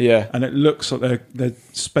naturally, and it looks like they're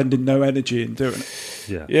spending no energy in doing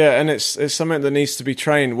it. And it's something that needs to be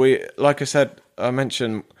trained. Like I said, I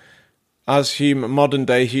mentioned, as modern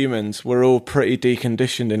day humans, we're all pretty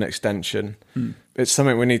deconditioned in extension. It's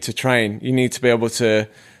something we need to train. You need to be able to,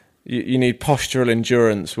 you need postural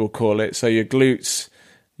endurance, we'll call it. So your glutes,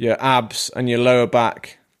 your abs and your lower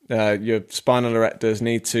back, your spinal erectors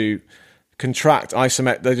need to contract,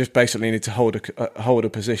 isometric. They just basically need to hold a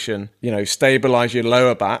position. Stabilize your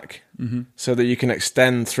lower back so that you can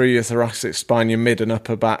extend through your thoracic spine, your mid and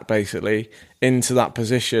upper back, basically into that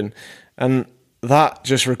position. And that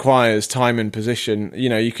just requires time and position.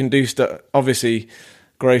 You can do stuff. Obviously,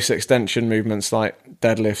 gross extension movements like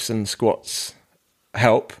deadlifts and squats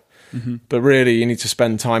help, but really you need to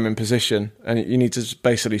spend time in position, and you need to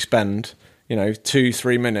basically spend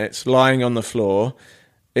 2-3 minutes lying on the floor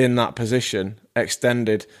in that position,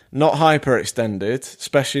 extended, not hyperextended,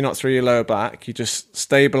 especially not through your lower back. You just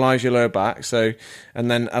stabilize your lower back, and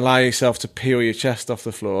then allow yourself to peel your chest off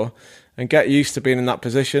the floor and get used to being in that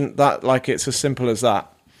position. It's as simple as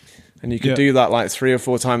that. And you can do that like 3 or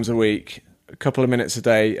 4 times a week, a couple of minutes a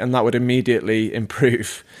day, and that would immediately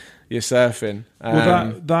improve your surfing.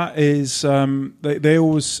 That is, they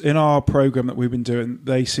always, in our program that we've been doing,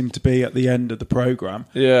 they seem to be at the end of the program.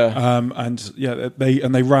 They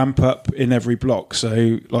ramp up in every block.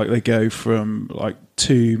 So like they go from like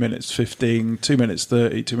 2 minutes 15, 2 minutes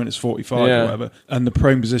 30, 2 minutes 45 or whatever. And the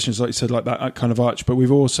prone positions, like you said, like that kind of arch. But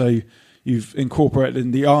you've incorporated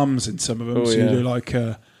in the arms in some of them. You do like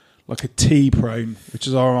a T prone, which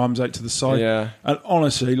is our arms out to the side. And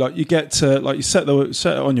honestly, like you get to, like you set it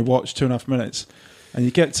on your watch 2.5 minutes, and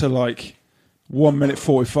you get to like 1 minute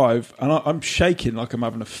 45, and I'm shaking like I'm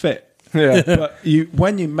having a fit. But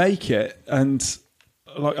when you make it, and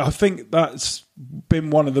like I think that's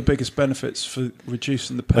been one of the biggest benefits for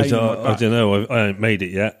reducing the pain. I don't know. I haven't made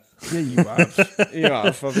it yet. Yeah, you have. You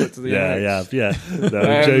have. I've looked at the image. Yeah. No,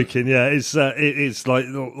 I'm joking. Yeah, it's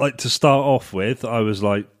like to start off with, I was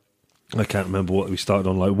like, I can't remember what we started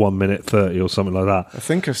on, like 1 minute 30 or something like that. I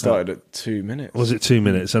think I started at 2 minutes. Was it 2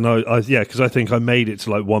 minutes? And because I think I made it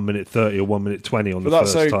to like 1 minute 30 or 1 minute 20 on the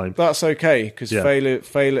first time. That's okay, because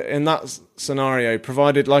failure in that scenario,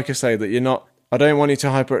 provided, like I say, that you're not. I don't want you to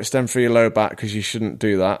hyperextend through your lower back, because you shouldn't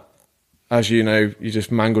do that. As you know, you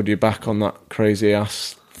just mangled your back on that crazy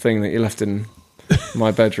ass thing that you left in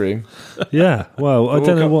my bedroom. Yeah, well, I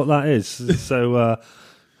don't know what that is. So.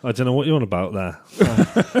 I don't know what you're on about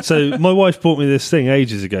there. So my wife bought me this thing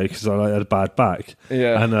ages ago because I had a bad back.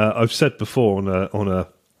 And I've said before on a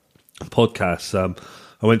podcast,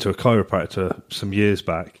 I went to a chiropractor some years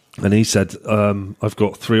back, and he said I've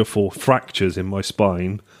got 3 or 4 fractures in my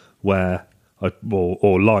spine where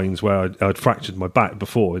or lines where I'd fractured my back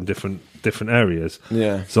before in different areas.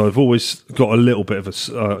 So I've always got a little bit of a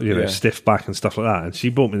stiff back and stuff like that. And she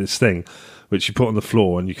bought me this thing which you put on the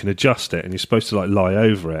floor, and you can adjust it, and you're supposed to like lie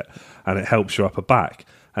over it, and it helps your upper back.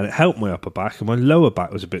 and it helped my upper back, and my lower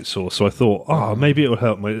back was a bit sore. So I thought, maybe it will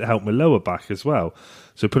help my lower back as well.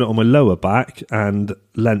 So I put it on my lower back and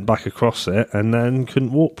leant back across it, and then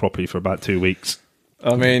couldn't walk properly for about 2 weeks.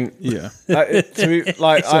 I mean, Yeah. that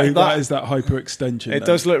Is that hyperextension. It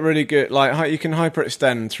does look really good. Like you can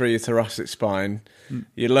hyperextend through your thoracic spine.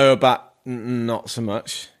 Your lower back, not so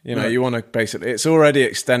much. You know, Right. you want to basically. It's already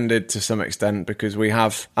extended to some extent because we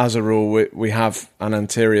have, as a rule, we have an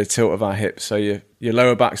anterior tilt of our hips. So your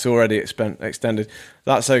lower back's already extended.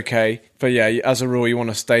 That's okay. But yeah, as a rule, you want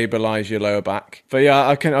to stabilise your lower back. But yeah,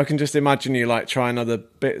 I can just imagine you like trying other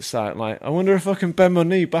bits out. Like, I wonder if I can bend my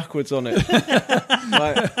knee backwards on it.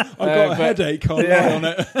 I've got a headache, can't lie on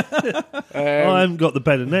it. I haven't got the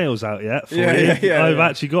bed of nails out yet for you. I've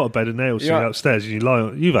actually got a bed of nails sitting upstairs.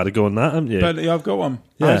 And you've had a go on that, haven't you? Bentley, I've got one.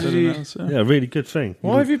 Yeah. Yeah. Really good thing.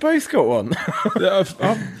 Why have you both got one?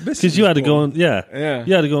 Because you had to go on, you had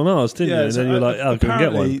to go on ours, didn't you? And then you were like, I'll go and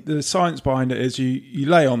get one. The science behind it is you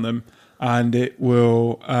lay on them and it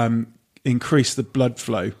will increase the blood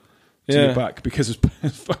flow to your back because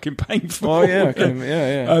it's fucking painful. Oh yeah,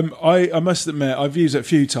 okay. I must admit, I've used it a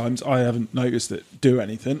few times. I haven't noticed it do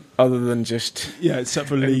anything. Other than just Except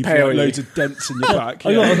for leave impale you. loads of dents in your back.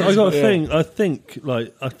 I got a thing. I think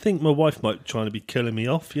my wife might trying to be killing me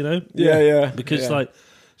off. You know? Yeah. Because like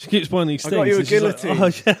she keeps buying these things. I got you a and she's like,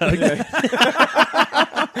 guillotine.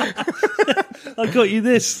 I got you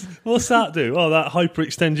this. What's that do? Oh, that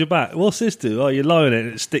hyperextend your back. What's this do? Oh, you lie on it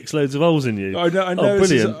and it sticks loads of holes in you. I know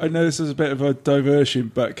this is a bit of a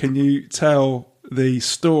diversion, but can you tell the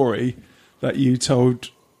story that you told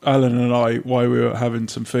Alan and I why we were having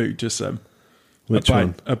some food just then? Which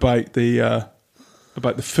one? About the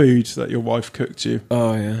food that your wife cooked you.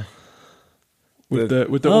 Oh yeah. With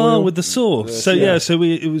the oil. With the sauce. So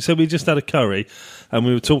we just had a curry, and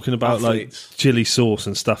we were talking about Athletes. like chili sauce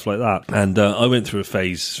and stuff like that. And I went through a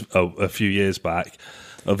phase a few years back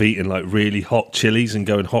of eating like really hot chilies and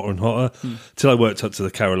going hotter and hotter till I worked up to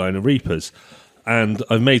the Carolina Reapers, and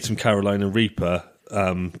I made some Carolina Reaper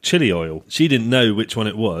chili oil. She didn't know which one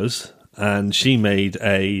it was, and she made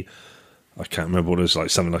I can't remember what it was, like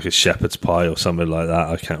something like a shepherd's pie or something like that.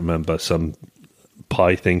 I can't remember, some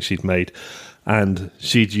pie thing she'd made. And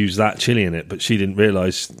she'd used that chili in it, but she didn't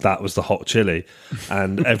realise that was the hot chili.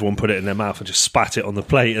 And everyone put it in their mouth and just spat it on the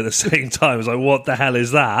plate at the same time. I was like, what the hell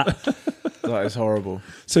is that? That is horrible.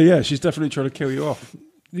 So yeah, she's definitely trying to kill you off.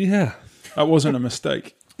 Yeah. That wasn't a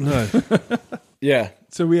mistake. No. Yeah.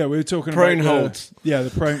 So we were talking Prone about holds.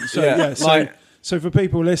 the prone. So Yeah, so for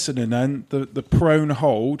people listening, then the prone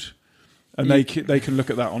hold. And they can look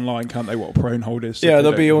at that online, can't they? What a prone hold is? Yeah,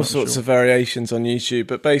 there'll be all sorts of variations on YouTube,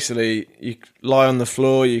 but basically, you lie on the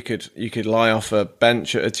floor. You could lie off a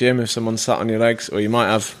bench at a gym if someone sat on your legs, or you might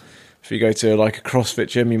have, if you go to like a CrossFit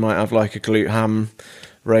gym, you might have like a glute ham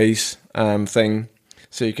raise thing,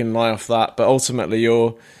 so you can lie off that. But ultimately,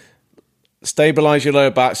 you'll stabilize your lower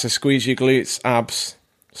back, so squeeze your glutes, abs,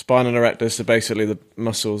 spinal erectors, so basically the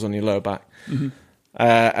muscles on your lower back,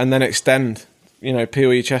 and then extend. You know,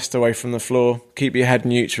 peel your chest away from the floor. Keep your head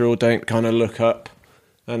neutral. Don't kind of look up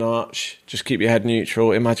and arch. Just keep your head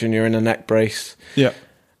neutral. Imagine you're in a neck brace. Yeah.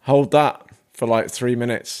 Hold that for like 3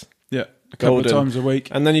 minutes. Yeah. A couple of times a week.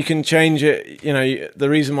 And then you can change it. You know, the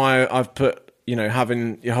reason why I've put, you know,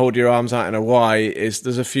 having you hold your arms out in a Y is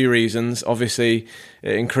there's a few reasons. Obviously,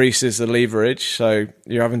 it increases the leverage. So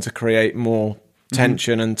you're having to create more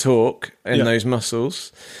tension and torque in those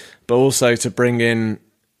muscles. But also to bring in,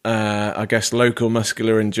 I guess, local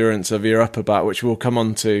muscular endurance of your upper back, which we'll come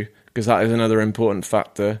on to because that is another important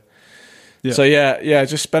factor. Yeah. So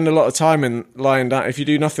just spend a lot of time in lying down. If you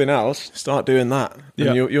do nothing else, start doing that,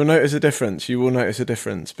 and you'll notice a difference. You will notice a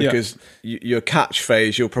difference because your catch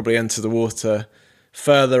phase, you'll probably enter the water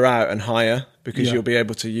further out and higher because you'll be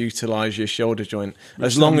able to utilise your shoulder joint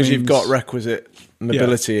as long as you've got requisite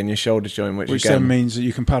mobility in your shoulder joint, which again then means that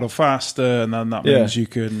you can paddle faster, and then that means you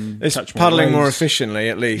can it's catch paddling more more efficiently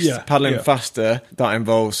at least. Paddling faster, that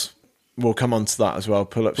involves, we'll come on to that as well,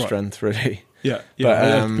 pull-up strength really. Yeah.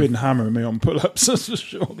 I've been hammering me on pull-ups, that's for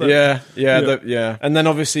sure. And then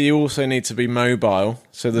obviously you also need to be mobile.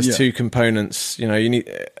 So there's two components. You know, you need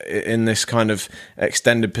in this kind of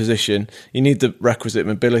extended position, you need the requisite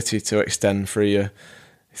mobility to extend through your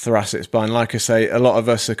thoracic spine. Like I say, a lot of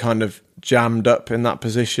us are kind of jammed up in that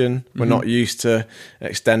position. We're not used to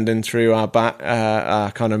extending through our back,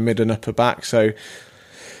 our kind of mid and upper back. So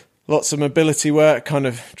lots of mobility work, kind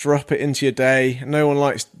of drop it into your day. No one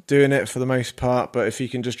likes doing it for the most part, but if you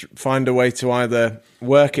can just find a way to either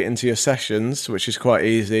work it into your sessions, which is quite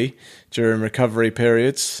easy during recovery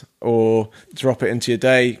periods, or drop it into your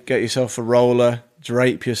day, get yourself a roller,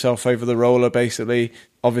 drape yourself over the roller basically,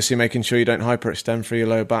 obviously making sure you don't hyperextend through your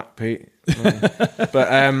lower back, Pete. But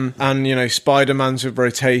and Spider-Mans with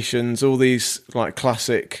rotations, all these like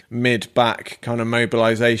classic mid-back kind of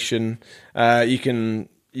mobilization.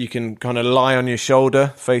 You can kind of lie on your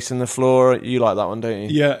shoulder facing the floor. You like that one, don't you?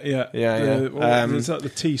 Yeah. Is that the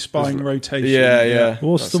T-spine rotation? Yeah.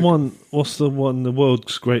 What's the one? The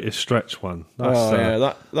world's greatest stretch one.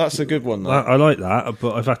 That's a good one. I like that,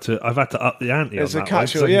 but I've had to up the ante It's on a that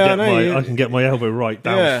catch-all. one, I can get my elbow right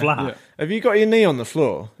down flat. Yeah. Have you got your knee on the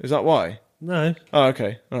floor? Is that why? No. Oh,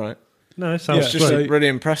 okay. All right. No, it sounds It's just great. really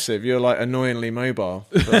impressive. You're like annoyingly mobile.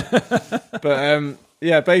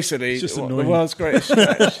 But basically, It's just the annoying. world's greatest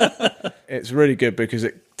stretch. It's really good because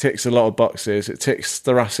it ticks a lot of boxes. It ticks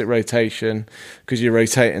thoracic rotation because you're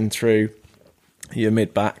rotating through your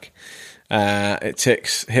mid-back. It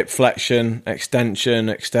ticks hip flexion, extension,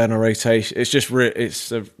 external rotation. It's just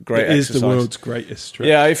it's a great exercise. It is the world's greatest stretch.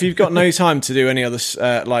 Yeah, if you've got no time to do any other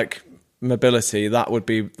like mobility, that would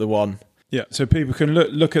be the one. Yeah, so people can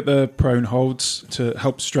look at the prone holds to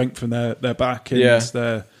help strengthen their back and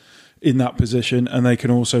they're in that position, and they can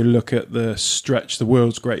also look at the stretch, the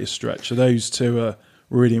world's greatest stretch. So those two are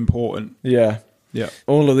really important. Yeah. Yeah.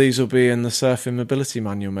 All of these will be in the surfing mobility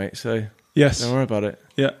manual, mate, so Yes. don't worry about it.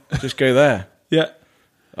 Yeah. Just go there. Yeah.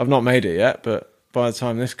 I've not made it yet, but by the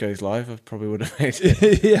time this goes live, I probably would have made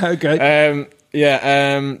it. Yeah, okay.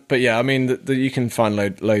 But yeah, I mean, you can find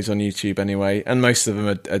loads on YouTube anyway, and most of them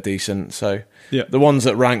are decent. So Yeah. the ones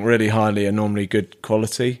that rank really highly are normally good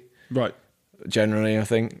quality, Right. generally, I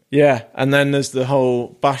think. Yeah, and then there's the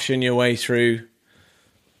whole bashing your way through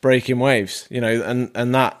breaking waves,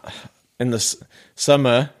 and that in the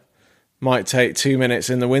summer might take 2 minutes.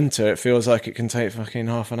 In the winter, it feels like it can take fucking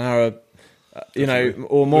half an hour,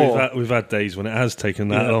 or more. We've had days when it has taken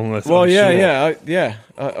that long. Well, yeah,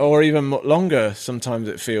 or even longer. Sometimes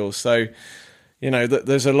it feels so.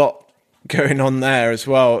 There's a lot going on there as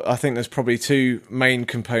well. I think there's probably two main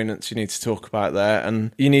components you need to talk about there,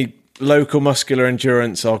 and you need local muscular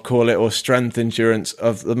endurance, I'll call it, or strength endurance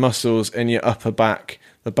of the muscles in your upper back,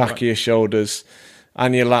 the back of your shoulders,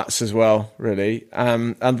 and your lats as well, really.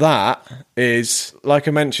 And that is, like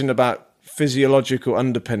I mentioned about physiological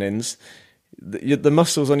underpinnings, the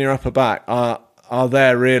muscles on your upper back are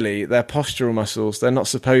there really. They're postural muscles. They're not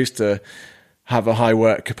supposed to have a high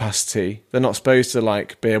work capacity. They're not supposed to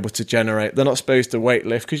be able to generate. They're not supposed to weight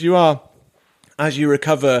lift, because you are, as you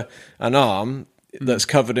recover an arm that's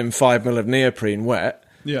covered in 5 mil of neoprene wet,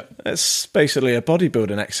 Yeah. it's basically a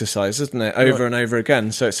bodybuilding exercise, isn't it? Over and over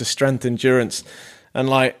again. So it's a strength endurance. And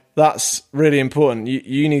that's really important.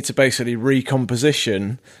 You need to basically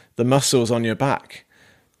recomposition the muscles on your back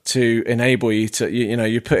to enable you to,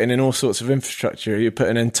 you're putting in all sorts of infrastructure. You're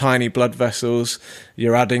putting in tiny blood vessels.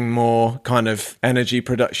 You're adding more kind of energy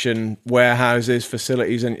production warehouses,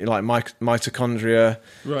 facilities, and like mitochondria,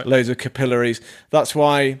 loads of capillaries. That's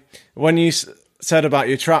why when you said about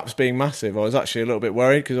your traps being massive, I was actually a little bit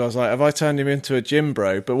worried, because I was like, have I turned him into a gym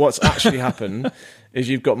bro? But what's actually happened is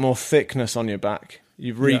you've got more thickness on your back.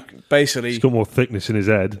 You've basically... He's got more thickness in his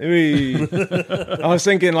head. I was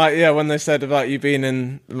thinking, when they said about you being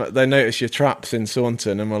in... They noticed your traps in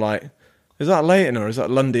Saunton and were like, is that Leighton or is that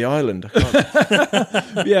Lundy Island?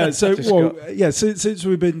 I can't... Yeah, since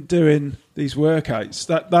we've been doing these workouts,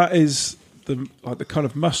 that is the kind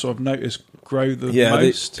of muscle I've noticed grow the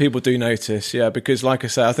most. People do notice, because like I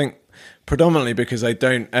say, I think predominantly because they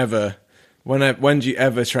don't ever... When do you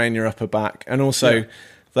ever train your upper back? And also...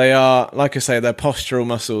 They are, like I say, they're postural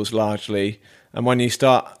muscles largely, and when you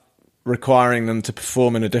start requiring them to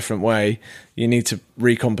perform in a different way, you need to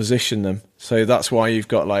recomposition them. So that's why you've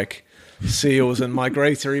got seals and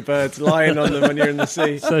migratory birds lying on them when you're in the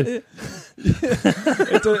sea. So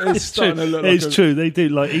it's true. It's true. They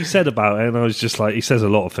do. He said about it, and I was just he says a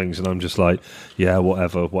lot of things, and I'm just yeah,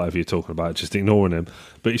 whatever you're talking about, just ignoring him.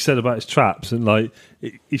 But he said about his traps, and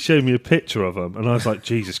he showed me a picture of them, and I was like,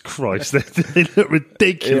 Jesus Christ, they look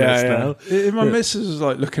ridiculous now. My missus was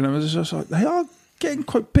looking at them, and was just they are getting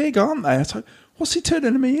quite big, aren't they? It's what's he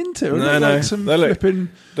turning me into?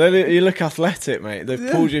 You look athletic, mate.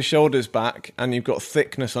 They've pulled your shoulders back, and you've got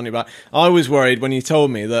thickness on your back. I was worried when you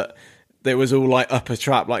told me that it was all upper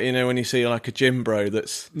trap, when you see a gym bro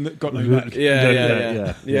that's got no back.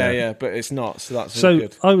 Yeah, but it's not. So that's so all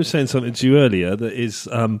good. I was saying something to you earlier that is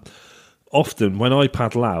often when I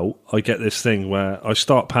paddle out, I get this thing where I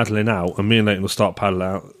start paddling out, and me and Leighton will start paddling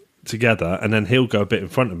out together, and then he'll go a bit in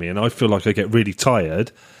front of me, and I feel like I get really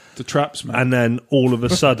tired. The traps, man. And then all of a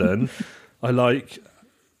sudden, I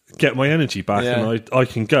get my energy back, and I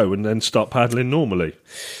can go and then start paddling normally.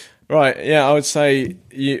 Right, yeah, I would say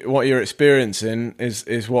what you're experiencing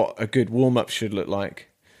is what a good warm-up should look like.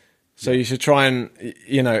 So you should try and,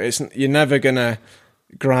 you're never going to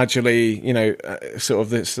gradually, sort of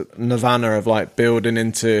this nirvana of like building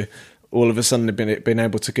into all of a sudden being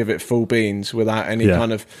able to give it full beans without any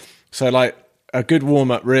kind of, so like a good warm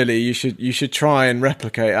up, really, you should try and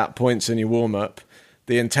replicate at points in your warm up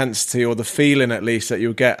the intensity or the feeling at least that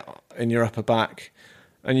you'll get in your upper back.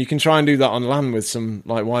 And you can try and do that on land with some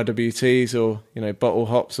like YWTs or, bottle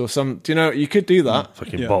hops or some, you could do that.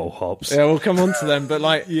 Fucking bottle hops. Yeah, we'll come on to them, but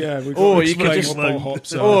like, or you could just, bottle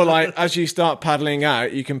hops or like as you start paddling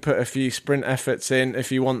out, you can put a few sprint efforts in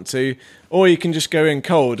if you want to, or you can just go in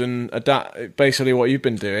cold and adapt basically what you've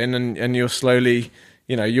been doing, and you'll slowly,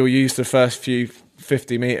 you'll use the first few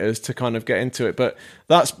 50 meters to kind of get into it. But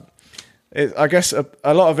that's, I guess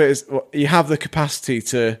a lot of it is you have the capacity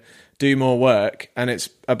to do more work, and it's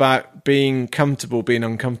about being comfortable being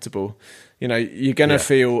uncomfortable. You're gonna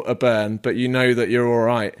feel a burn, but you know that you're all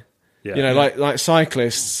right. Like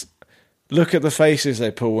cyclists, look at the faces they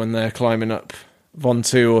pull when they're climbing up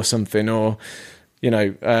Ventoux or something, or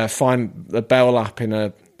find the bell lap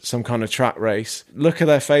in some kind of track race. Look at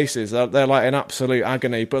their faces; they're like in absolute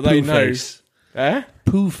agony, but they know. Face.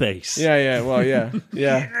 Poo face. Yeah. Well, yeah.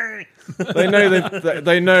 They know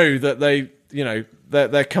that they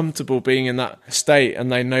they're comfortable being in that state, and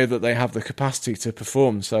they know that they have the capacity to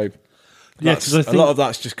perform. So, because a lot of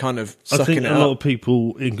that's just kind of sucking I think it a up. lot of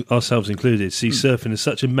people, ourselves included, see surfing as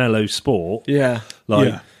such a mellow sport. Yeah,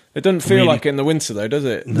 it doesn't feel like it in the winter though, does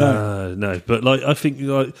it? No. But like, I think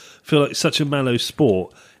feel like such a mellow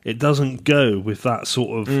sport. It doesn't go with that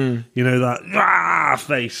sort of that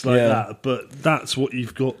face like that. But that's what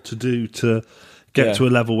you've got to do to get to a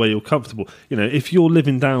level where you're comfortable. If you're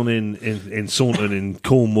living down in Saunton, in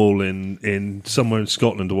Cornwall, in somewhere in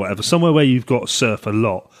Scotland or whatever, somewhere where you've got to surf a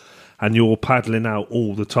lot and you're paddling out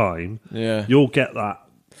all the time, you'll get that.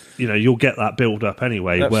 You'll get that build up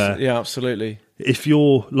anyway. Absolutely. If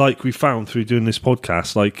you're like we found through doing this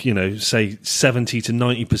podcast, say 70 to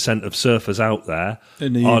 90% of surfers out there are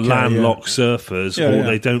UK, landlocked surfers, or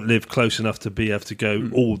they don't live close enough to be able to go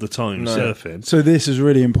all the time surfing. So this is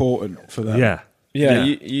really important for them. Yeah.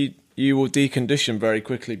 You will decondition very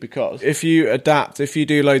quickly, because if you adapt, if you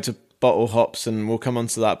do loads of bottle hops, and we'll come on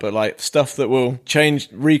to that, but like stuff that will change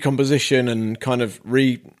recomposition and kind of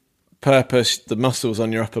repurpose the muscles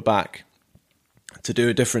on your upper back to do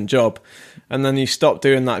a different job, and then you stop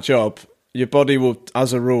doing that job, your body will,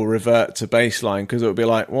 as a rule, revert to baseline, because it'll be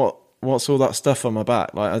like, what's all that stuff on my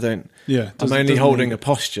back? Like, I don't. Yeah, I'm only holding a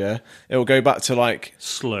posture. It'll go back to like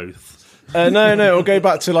sloth. No, it'll go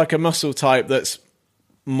back to like a muscle type that's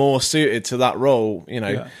more suited to that role.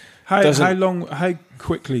 How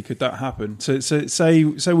quickly could that happen? So say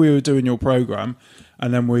we were doing your program,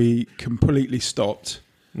 and then we completely stopped.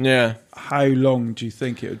 Yeah. How long do you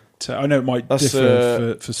think it would take? I know it might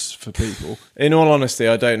differ for people. In all honesty,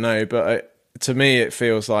 I don't know, but to me, it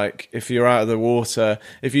feels like if you're out of the water,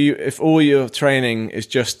 if all your training is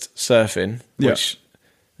just surfing, which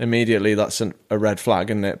immediately that's a red flag,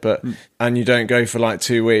 isn't it? But and you don't go for like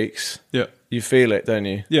 2 weeks, you feel it, don't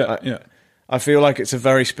you? I feel like it's a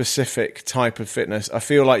very specific type of fitness. I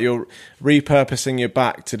feel like you're repurposing your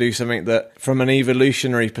back to do something that, from an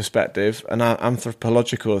evolutionary perspective, an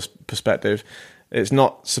anthropological perspective, it's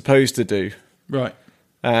not supposed to do. Right.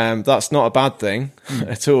 That's not a bad thing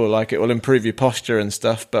at all. Like, it will improve your posture and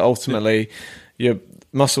stuff, but ultimately your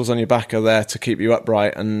muscles on your back are there to keep you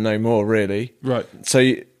upright and no more, really. Right.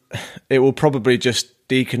 So it will probably just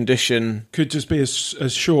decondition. Could just be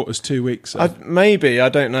as short as 2 weeks. Maybe, I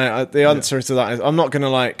don't know. The answer to that is, I'm not going to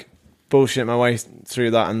like bullshit my way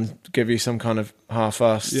through that and give you some kind of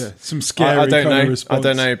half-assed. Some scary kind of response. I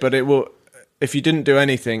don't know, but it will. If you didn't do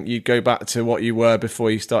anything, you'd go back to what you were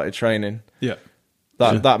before you started training. Yeah.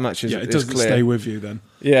 That much is it doesn't clear. stay with you then.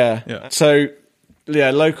 Yeah. So,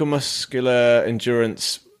 local muscular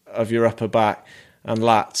endurance of your upper back and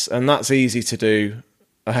lats, and that's easy to do.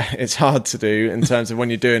 It's hard to do in terms of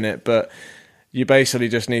when you're doing it, but you basically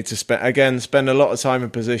just need to spend a lot of time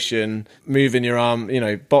in position, moving your arm,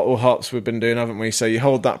 bottle hops we've been doing, haven't we? So you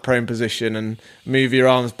hold that prone position and move your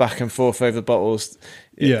arms back and forth over the bottles.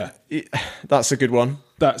 That's a good one.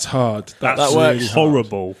 That's hard. That works. Really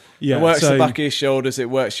horrible. Yeah, it works the back of your shoulders.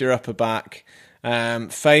 It works your upper back.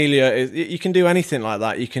 Failure is, you can do anything like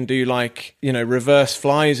that. You can do reverse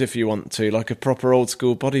flies if you want to, like a proper old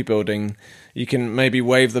school bodybuilding. You can maybe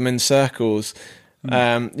wave them in circles.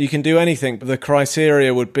 You can do anything, but the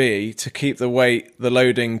criteria would be to keep the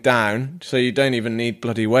loading down, so you don't even need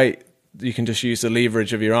bloody weight. You can just use the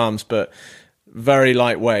leverage of your arms, but very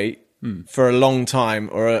lightweight for a long time,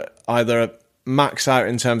 or either max out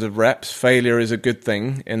in terms of reps. Failure is a good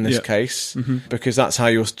thing in this case, because that's how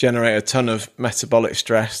you'll generate a ton of metabolic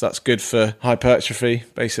stress. That's good for hypertrophy,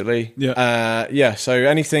 basically. So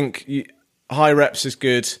anything high reps is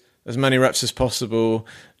good, as many reps as possible.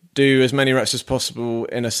 Do as many reps as possible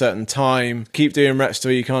in a certain time. Keep doing reps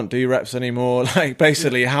till you can't do reps anymore. Like,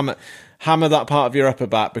 basically hammer that part of your upper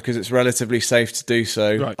back, because it's relatively safe to do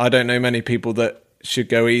so. Right. I don't know many people that should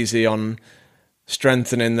go easy on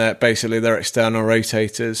strengthening their external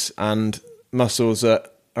rotators and muscles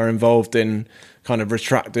that are involved in kind of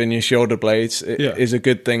retracting your shoulder blades. It is a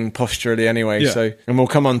good thing posturally anyway. So, and we'll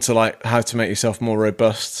come on to like how to make yourself more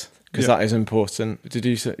robust, because that is important. Did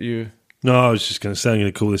you? No, I was just going to say I'm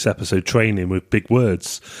going to call this episode "Training with Big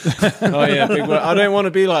Words." Oh yeah, big word. I don't want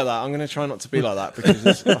to be like that. I'm going to try not to be like that,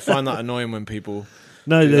 because I find that annoying when people.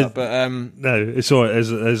 No, no, it's all right.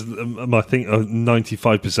 As I think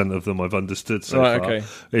 95% of them I've understood so far. Okay.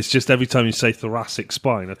 It's just every time you say thoracic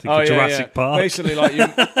spine, I think of Jurassic Park. Basically, like you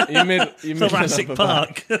Jurassic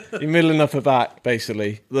Park. You're middling upper back.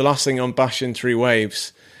 Basically, the last thing on bashing through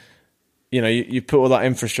waves. You put all that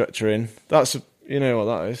infrastructure in. That's you know what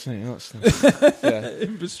that is.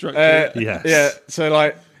 Infrastructure. Yeah. So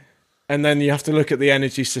like. And then you have to look at the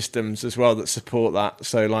energy systems as well that support that.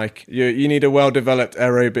 So like you need a well-developed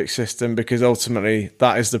aerobic system, because ultimately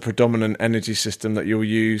that is the predominant energy system that you'll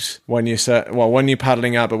use when you're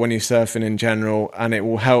paddling out, but when you're surfing in general, and it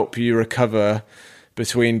will help you recover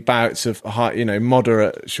between bouts of high,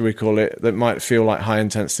 moderate, should we call it, that might feel like high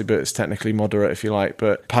intensity, but it's technically moderate if you like.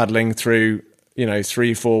 But paddling through,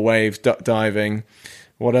 3-4 waves, duck diving,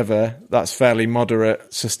 whatever, that's fairly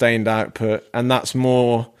moderate, sustained output, and that's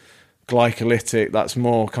more glycolytic. That's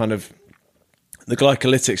more kind of the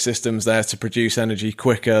glycolytic system's there to produce energy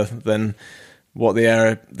quicker than what the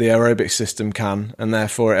aerobic system can, and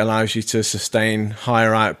therefore it allows you to sustain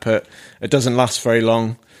higher output. It doesn't last very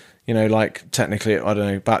long, like technically, I don't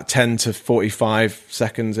know, about 10 to 45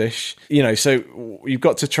 seconds ish. So you've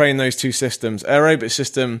got to train those two systems. Aerobic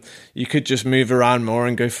system, you could just move around more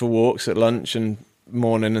and go for walks at lunch and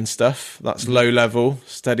morning and stuff. That's low level,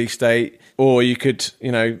 steady state. Or you could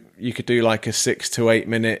do like a 6 to 8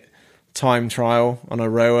 minute time trial on a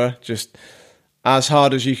rower, just as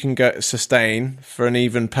hard as you can sustain for an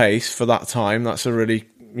even pace for that time. That's a really,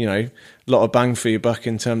 lot of bang for your buck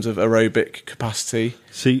in terms of aerobic capacity.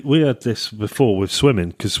 See, we had this before with swimming,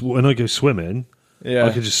 because when I go swimming, I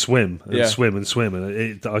can just swim and swim and swim,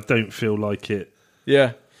 and I don't feel like it.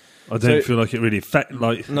 Yeah. I don't feel like it really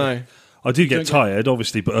No. I do get tired,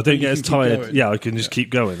 obviously, but I don't get as tired. Yeah, I can just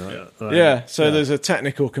keep going. There's a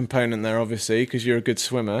technical component there, obviously, because you're a good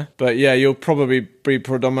swimmer. But yeah, you'll probably be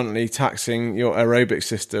predominantly taxing your aerobic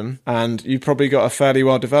system, and you've probably got a fairly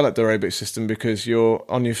well-developed aerobic system because you're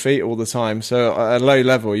on your feet all the time. So at a low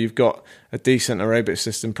level, you've got a decent aerobic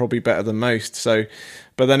system, probably better than most. So,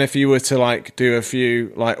 but then if you were to like do a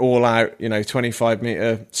few like all-out,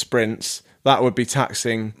 25-meter sprints, that would be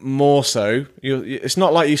taxing more so. It's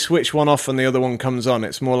not like you switch one off and the other one comes on.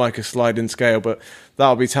 It's more like a sliding scale, but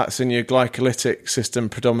that'll be taxing your glycolytic system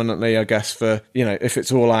predominantly, I guess, for, if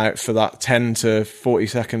it's all out for that 10 to 40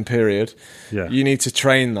 second period. Yeah. You need to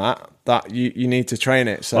train that you need to train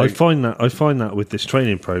it. So I find that with this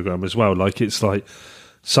training program as well. Like, it's like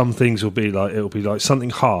some things it'll be like something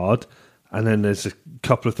hard, and then there's a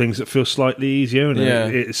couple of things that feel slightly easier,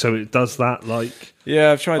 and so it does that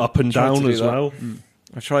I've tried up and down as well.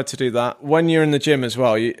 I've tried to do that when you're in the gym as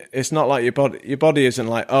well. It's not like your body isn't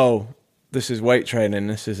like, oh, this is weight training.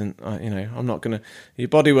 This isn't, I'm not gonna. Your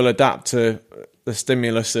body will adapt to the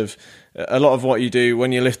stimulus of a lot of what you do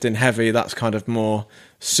when you're lifting heavy. That's kind of more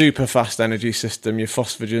super fast energy system, your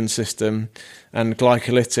phosphagen system, and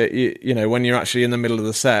glycolytic. When you're actually in the middle of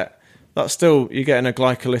the set, that's still you're getting a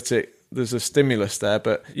glycolytic. There's a stimulus there,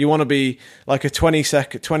 but you want to be like a 20 to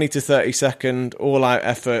 30 second all-out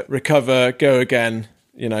effort, recover, go again,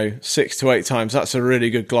 6 to 8 times. That's a really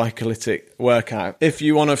good glycolytic workout. If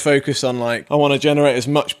you want to focus on I want to generate as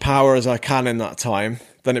much power as I can in that time,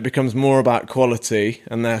 then it becomes more about quality,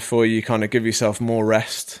 and therefore you kind of give yourself more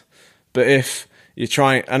rest. But if you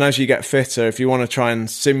try, and as you get fitter, if you want to try and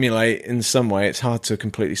simulate in some way, it's hard to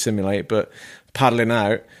completely simulate, but paddling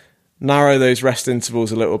out, narrow those rest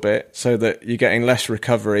intervals a little bit so that you're getting less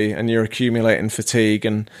recovery and you're accumulating fatigue.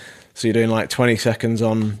 And so you're doing like 20 seconds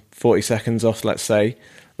on, 40 seconds off, let's say.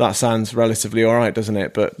 That sounds relatively all right, doesn't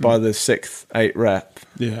it? But by the 6th, 8th rep,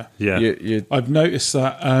 I've noticed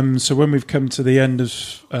that. So when we've come to the end of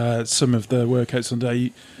some of the workouts on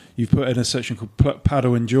day, you've put in a section called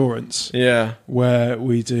paddle endurance. Yeah. Where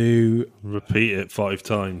we do... Repeat it 5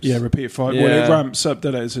 times. Yeah, repeat it 5. Yeah. Well, it ramps up,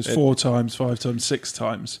 doesn't it? So it's 4 times, 5 times, 6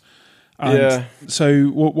 times. And so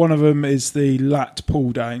one of them is the lat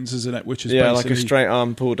pull downs, isn't it? Which is like a straight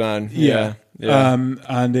arm pull down. Yeah.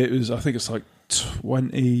 And it was, I think it's like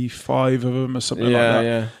 25 of them or something like that.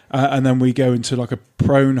 Yeah. And then we go into like a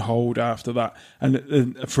prone hold after that,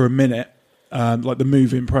 and for a minute, like the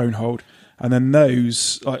moving prone hold. And then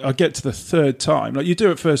those, like, I get to the third time. Like, you do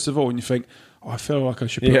it first of all, and you think, I feel like I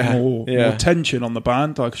should put more tension on the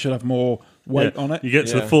band. Like, I should have more weight on it. You get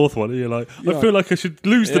to the fourth one, and you're like, I feel like I should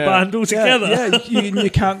lose the band altogether. You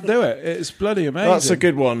can't do it. It's bloody amazing. That's a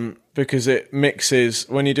good one because it mixes,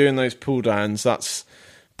 when you're doing those pull downs, that's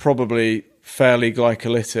probably fairly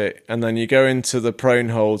glycolytic, and then you go into the prone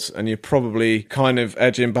holds and you're probably kind of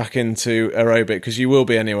edging back into aerobic, because you will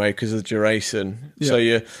be anyway because of the duration. So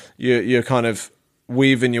you're kind of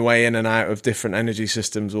weaving your way in and out of different energy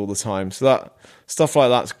systems all the time. So that stuff like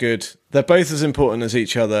that's good. They're both as important as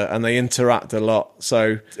each other and they interact a lot.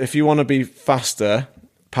 So if you want to be faster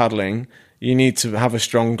paddling, you need to have a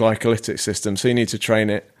strong glycolytic system. So you need to train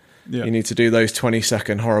it. Yeah. You need to do those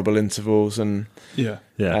 20-second horrible intervals. And I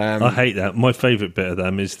hate that. My favourite bit of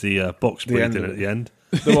them is the box breathing at the end.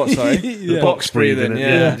 The what, sorry? The box breathing,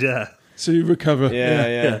 yeah. So you recover.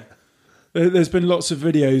 Yeah. There's been lots of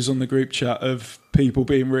videos on the group chat of people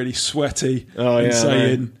being really sweaty and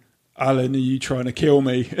saying, Alan, are you trying to kill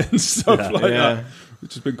me? And stuff like that,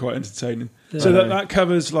 which has been quite entertaining. Yeah. So that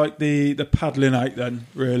covers like the paddling out then,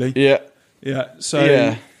 really. Yeah.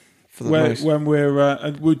 So when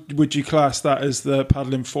we're would you class that as the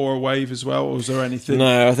paddling for a wave as well, or is there anything?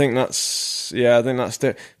 No, I think that's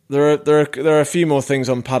it. There are a few more things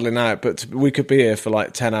on paddling out, but we could be here for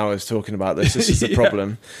like 10 hours talking about this. This is the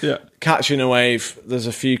problem. Catching a wave, there's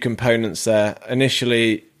a few components there.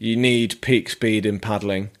 Initially, you need peak speed in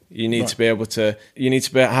paddling. You need to be able to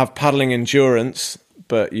have paddling endurance,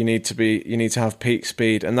 but you need to have peak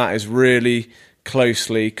speed, and that is really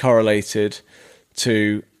closely correlated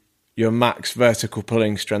to your max vertical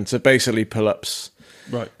pulling strength. So basically pull-ups.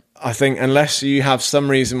 Right. I think unless you have some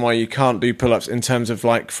reason why you can't do pull-ups in terms of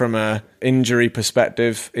like from a injury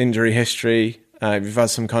perspective, injury history, if you've had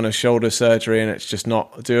some kind of shoulder surgery and it's just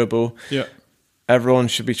not doable, everyone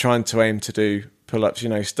should be trying to aim to do pull-ups.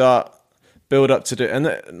 Build up to do,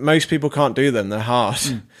 and most people can't do them. They're hard.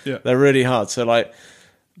 They're really hard. So like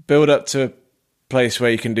build up to a place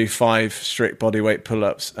where you can do 5 strict bodyweight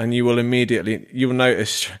pull-ups, and you'll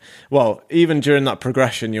notice, well, even during that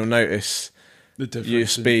progression, you'll notice your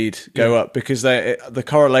speed go up, because the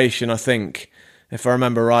correlation, I think, if I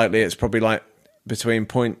remember rightly, it's probably like between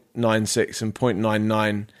 0.96 and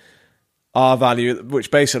 0.99 R value,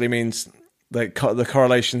 which basically means the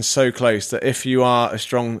correlation's so close that if you're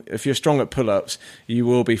strong at pull-ups, you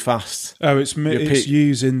will be fast. Oh, it's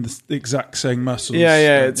using the exact same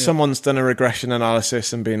muscles. Someone's done a regression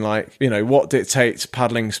analysis and been like, what dictates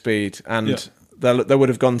paddling speed, and they would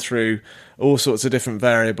have gone through all sorts of different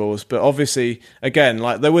variables. But obviously, again,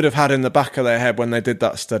 like they would have had in the back of their head when they did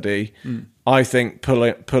that study, I think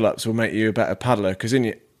pull-ups will make you a better paddler, because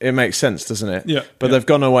it makes sense, doesn't it? Yeah. But they've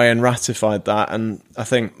gone away and ratified that, and I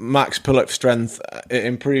think max pull-up strength, it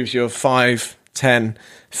improves your 5, 10,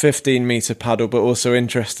 15 metre paddle, but also,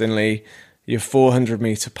 interestingly, your 400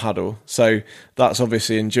 metre paddle. So that's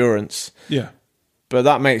obviously endurance. Yeah. But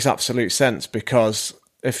that makes absolute sense, because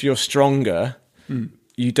if you're stronger,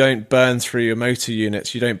 you don't burn through your motor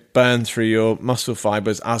units, you don't burn through your muscle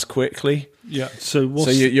fibres as quickly. Yeah. So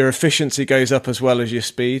your efficiency goes up as well as your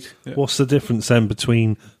speed. Yeah. What's the difference then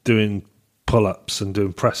between doing pull-ups and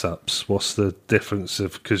doing press-ups? What's the difference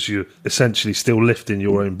because you're essentially still lifting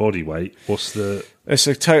your own body weight? It's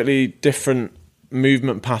a totally different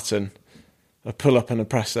movement pattern, a pull-up and a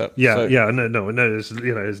press-up. No. There's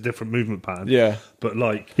a different movement pattern. Yeah. But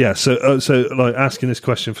so like asking this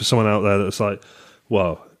question for someone out there that's like,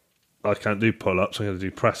 well, I can't do pull-ups, I'm going to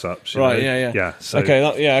do press-ups. Right, yeah. Yeah, so. Okay.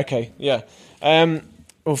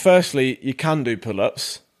 Well, firstly, you can do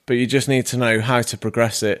pull-ups, but you just need to know how to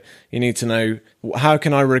progress it. You need to know, how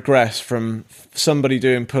can I regress from somebody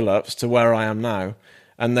doing pull-ups to where I am now,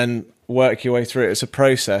 and then work your way through it. It's a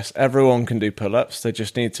process. Everyone can do pull-ups. They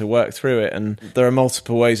just need to work through it, and there are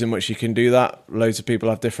multiple ways in which you can do that. Loads of people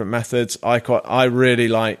have different methods. I really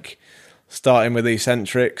like starting with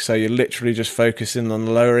eccentric, so you're literally just focusing on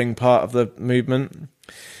the lowering part of the movement.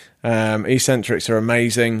 Eccentrics are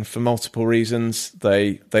amazing for multiple reasons.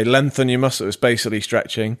 They lengthen your muscles. It's basically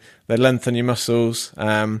stretching. They lengthen your muscles.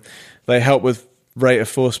 They help with rate of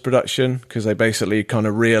force production, because they basically kind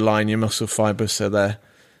of realign your muscle fibers so they're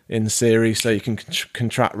in series, so you can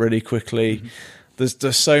contract really quickly. Mm-hmm.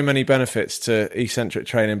 There's so many benefits to eccentric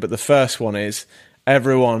training, but the first one is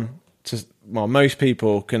most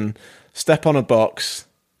people can step on a box,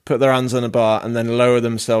 put their hands on a bar, and then lower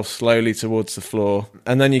themselves slowly towards the floor.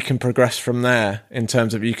 And then you can progress from there in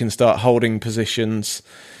terms of you can start holding positions,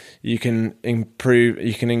 you can improve,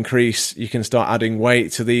 you can increase, you can start adding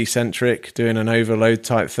weight to the eccentric, doing an overload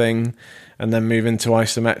type thing, and then move into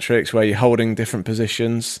isometrics where you're holding different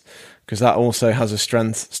positions, because that also has a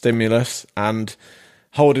strength stimulus. And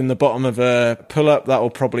holding the bottom of a pull-up, that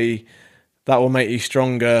will make you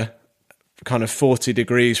stronger kind of 40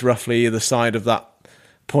 degrees roughly either side of that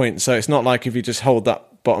point. So it's not like if you just hold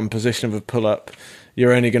that bottom position of a pull-up,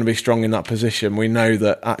 you're only going to be strong in that position. We know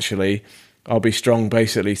that actually I'll be strong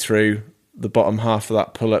basically through the bottom half of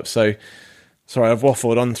that pull-up. So, sorry, I've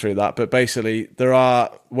waffled on through that, but basically there are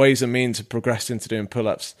ways and means of progressing to doing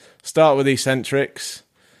pull-ups. Start with eccentrics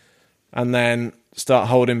and then start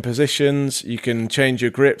holding positions. You can change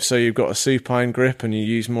your grip so you've got a supine grip and you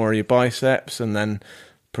use more of your biceps, and then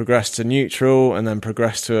progress to neutral, and then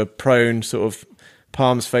progress to a prone, sort of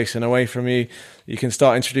palms facing away from you. You can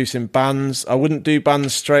start introducing bands. I wouldn't do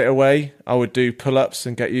bands straight away. I would do pull-ups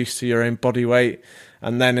and get used to your own body weight.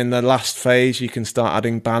 And then in the last phase, you can start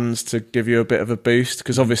adding bands to give you a bit of a boost,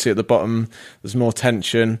 because obviously at the bottom, there's more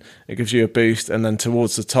tension. It gives you a boost. And then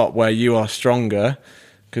towards the top where you are stronger,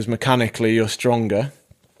 because mechanically you're stronger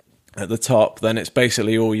at the top, then it's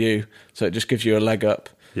basically all you. So it just gives you a leg up.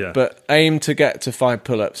 Yeah. But aim to get to 5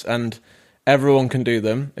 pull-ups, and everyone can do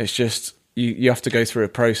them. It's just you have to go through a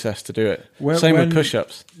process to do it. Same with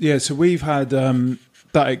push-ups. Yeah, so we've had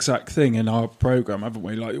that exact thing in our program, haven't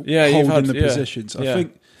we? Like holding the positions. I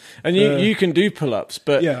think. And you can do pull-ups,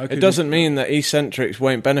 but it doesn't mean that eccentrics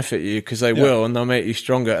won't benefit you, because they will, and they'll make you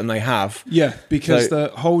stronger, and they have. Yeah, because they're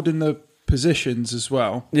holding the positions as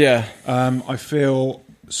well. Yeah. I feel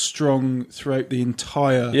strong throughout the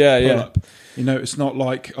entire pull-up. You know, it's not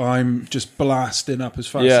like I'm just blasting up as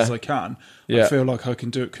fast as I can. I feel like I can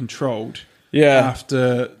do it controlled. Yeah.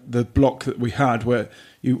 After the block that we had, where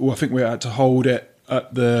I think we had to hold it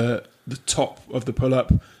at the top of the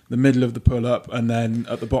pull-up, the middle of the pull-up, and then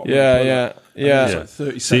at the bottom of the pull-up. It's like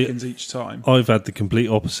 30 seconds each time. I've had the complete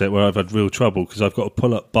opposite, where I've had real trouble because I've got a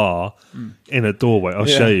pull-up bar in a doorway. I'll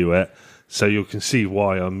show you it, so you can see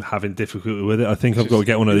why I'm having difficulty with it. I think I've got to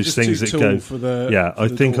get one of those things that go. I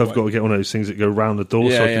think I've got to get one of those things that go round the door,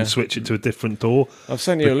 so I can switch it to a different door. I've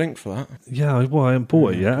sent you a link for that. Yeah, I haven't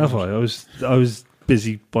bought it yet, have I? I was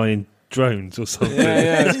busy buying drones or something.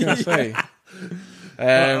 I was going to say.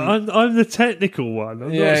 I'm the technical one.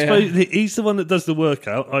 I'm not supposed. He's the one that does the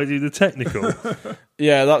workout. I do the technical.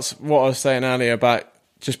 Yeah, that's what I was saying earlier about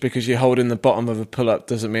just because you're holding the bottom of a pull-up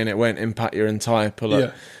doesn't mean it won't impact your entire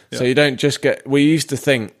pull-up. Yeah. So you don't just get... We used to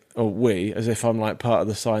think, as if I'm like part of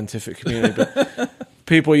the scientific community, but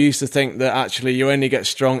people used to think that actually you only get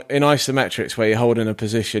strong... In isometrics, where you're holding a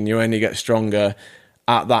position, you only get stronger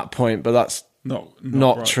at that point, but that's not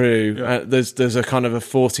right. True. Yeah. There's a kind of a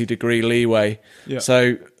 40-degree leeway. Yeah.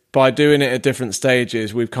 So by doing it at different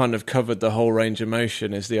stages, we've kind of covered the whole range of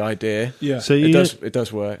motion is the idea. Yeah. So it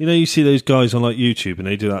does work. You know, you see those guys on like YouTube and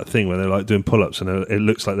they do that thing where they're like doing pull-ups and it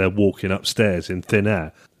looks like they're walking upstairs in thin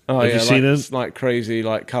air. Oh, Have you seen them? It's like crazy,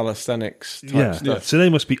 like calisthenics type stuff. Yeah. So they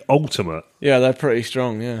must be ultimate. Yeah, they're pretty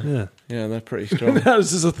strong. Yeah, they're pretty strong. That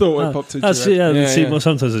was just a thought that popped into your head. Well,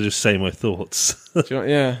 sometimes I just say my thoughts.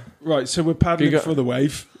 Right. So we're paddling for the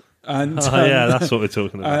wave. And that's what we're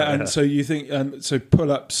talking about. And so you think so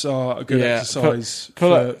pull-ups are a good exercise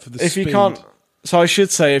for the if speed. You can't, so I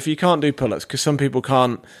should say if you can't do pull-ups, because some people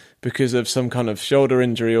can't because of some kind of shoulder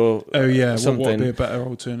injury or something. What would be a better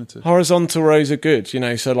alternative? Horizontal rows are good, you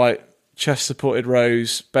know, so like chest supported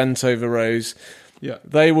rows, bent over rows. Yeah.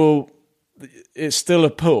 It's still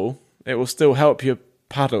a pull. It will still help you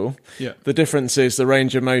paddle. Yeah. The difference is the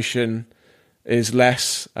range of motion is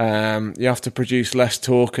less. You have to produce less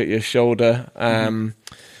torque at your shoulder.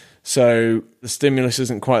 So the stimulus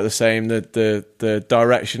isn't quite the same. The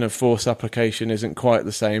direction of force application isn't quite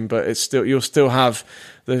the same, but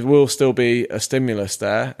there will still be a stimulus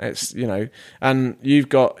there. It's, you know, and you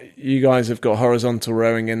guys have got horizontal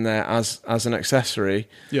rowing in there as an accessory.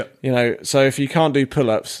 Yeah. You know, so if you can't do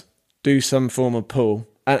pull-ups, do some form of pull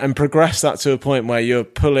and progress that to a point where you're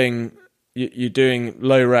pulling. You're doing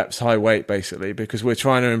low reps, high weight, basically, because we're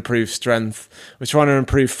trying to improve strength. We're trying to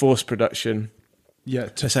improve force production. Yeah,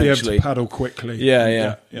 to be able to paddle quickly.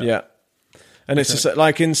 Yeah. And it's just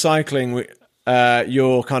like in cycling,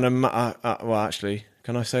 you're kind of... well, actually,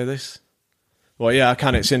 can I say this? Well, yeah, I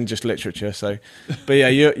can. It's in just literature. So, but yeah,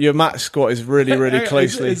 your mat squat is really, really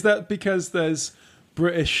closely... Is that because there's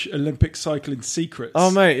British Olympic cycling secrets?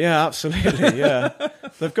 Oh, mate, yeah, absolutely, yeah.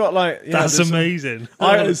 They've got like... Yeah, that's amazing.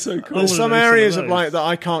 That is so cool. There's some areas of like that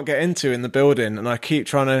I can't get into in the building, and I keep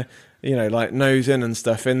trying to... like nose in and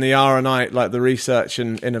stuff in the R&I, like the research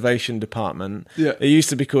and innovation department. Yeah. It used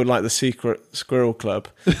to be called like the Secret Squirrel Club.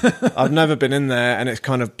 I've never been in there, and it's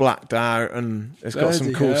kind of blacked out, and it's got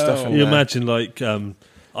some cool stuff in You there. imagine like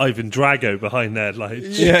Ivan Drago behind there, like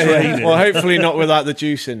Yeah. training. Well, hopefully not without the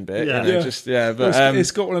juicing bit. Yeah. But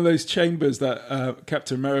it's got one of those chambers that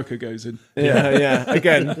Captain America goes in.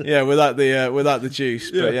 without the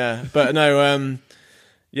juice. But no.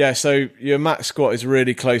 So your max squat is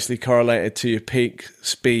really closely correlated to your peak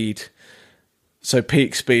speed. So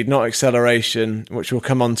peak speed, not acceleration, which we'll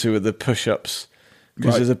come on to with the push-ups,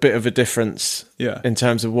 because there's a bit of a difference in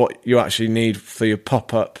terms of what you actually need for your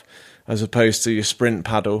pop-up as opposed to your sprint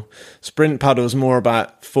paddle. Sprint paddle is more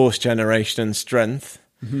about force generation and strength.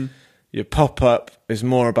 Mm-hmm. Your pop-up is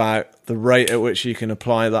more about the rate at which you can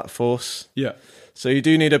apply that force. Yeah. So you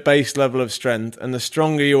do need a base level of strength, and the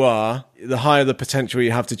stronger you are, the higher the potential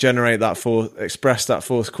you have to generate that force, express that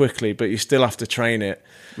force quickly, but you still have to train it.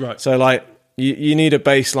 Right. So like you need a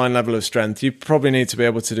baseline level of strength. You probably need to be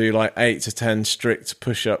able to do like 8 to 10 strict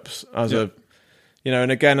push-ups as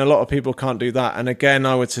and again, a lot of people can't do that. And again,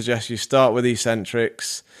 I would suggest you start with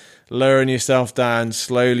eccentrics, lowering yourself down,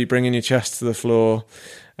 slowly bringing your chest to the floor,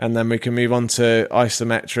 and then we can move on to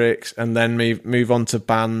isometrics, and then move on to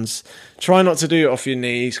bands. Try not to do it off your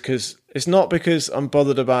knees, because it's not because I'm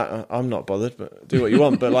not bothered, but do what you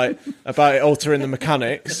want, but like about it altering the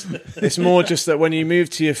mechanics. It's more just that when you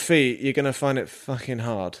move to your feet, you're going to find it fucking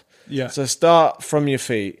hard. Yeah. So start from your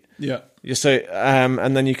feet. Yeah.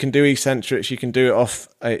 And then you can do eccentrics. You can do it off,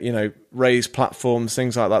 raised platforms,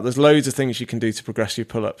 things like that. There's loads of things you can do to progress your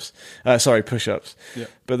push-ups. Yeah.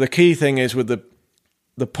 But the key thing is with the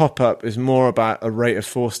pop-up is more about a rate of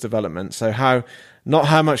force development. So not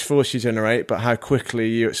how much force you generate, but how quickly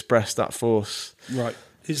you express that force. Right.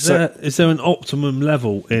 Is there an optimum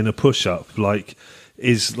level in a push-up? I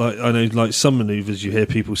know like some manoeuvres you hear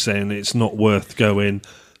people saying it's not worth going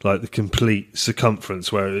like the complete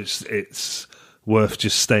circumference, where it's worth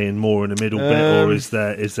just staying more in the middle bit, or is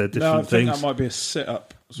there different No, I think things? that might be a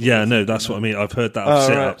sit-up. Yeah, no, that's what I mean. I've heard that of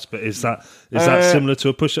sit-ups, but is that similar to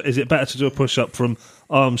a push-up? Is it better to do a push-up from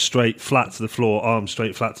arms straight, flat to the floor, arms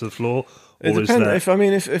straight, flat to the floor? It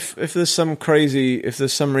depends. If there's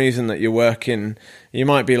some reason that you're working, you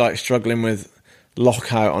might be like struggling with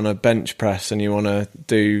lockout on a bench press, and you want to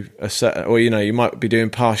do a set, or you might be doing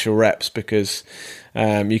partial reps because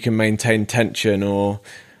you can maintain tension,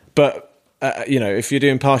 if you're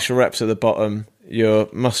doing partial reps at the bottom, your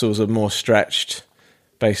muscles are more stretched.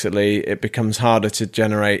 Basically, it becomes harder to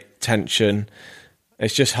generate tension.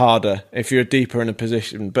 It's just harder if you're deeper in a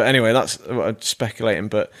position. But anyway, that's what I'm speculating.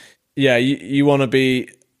 But yeah, you want to be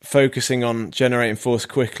focusing on generating force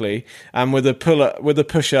quickly. And with a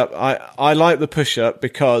push-up, I like the push-up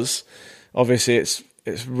because obviously it's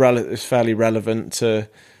fairly relevant to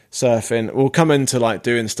surfing. We'll come into like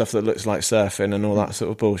doing stuff that looks like surfing and all that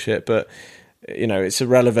sort of bullshit, but it's a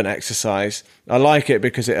relevant exercise. I like it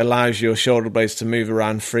because it allows your shoulder blades to move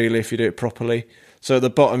around freely if you do it properly. So at the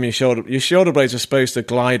bottom, your shoulder blades are supposed to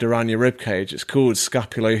glide around your rib cage. It's called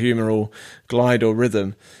scapulohumeral glide or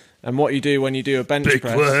rhythm. And what you do when you do a bench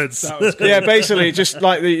press... words. Yeah, basically, just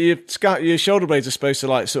like your shoulder blades are supposed to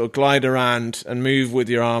like sort of glide around and move with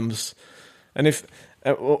your arms. And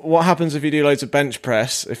what happens if you do loads of bench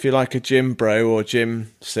press, if you're like a gym bro or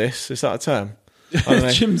gym sis, is that a term?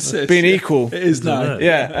 Gym sis. Being equal. It is now.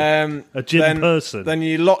 Yeah. A gym person. Then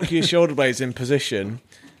you lock your shoulder blades in position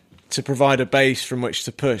to provide a base from which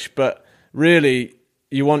to push. But really,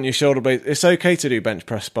 you want your shoulder blades... It's okay to do bench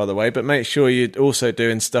press, by the way, but make sure you're also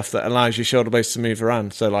doing stuff that allows your shoulder blades to move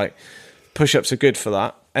around. So, like, push-ups are good for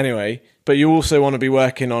that. Anyway, but you also want to be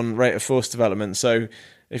working on rate of force development. So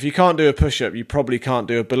if you can't do a push-up, you probably can't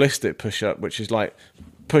do a ballistic push-up, which is like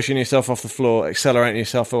pushing yourself off the floor, accelerating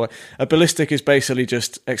yourself away. A ballistic is basically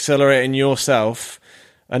just accelerating yourself,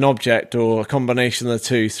 an object, or a combination of the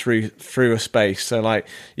two through a space. So like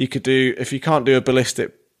you could do, if you can't do a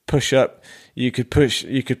ballistic push-up, you could push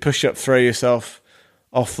up, throw yourself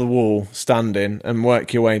off the wall standing and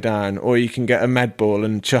work your way down, or you can get a med ball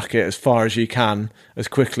and chuck it as far as you can, as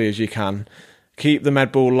quickly as you can. Keep the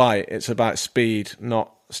med ball light. It's about speed,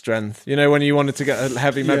 not strength. You know when you wanted to get a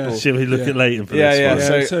heavy med ball? Shall we look at Leighton for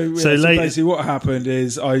this one? So basically what happened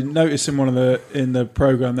is I noticed in in the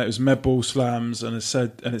program that it was med ball slams, and it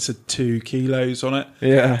said 2 kilos on it.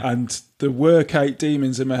 Yeah. And the workout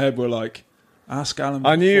demons in my head were like, ask Alan.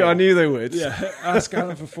 I knew they would. Yeah, ask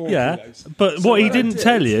Alan for 4 kilos. But so what he didn't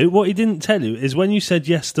tell you is when you said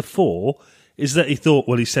yes to 4, is that he thought,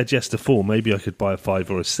 well, he said yes to 4, maybe I could buy a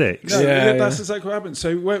 5 or a 6. No, that's exactly what happened.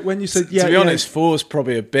 So when you said to be honest, 4's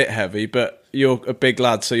probably a bit heavy, but you're a big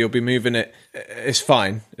lad, so you'll be moving it. It's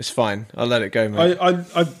fine. I'll let it go, mate.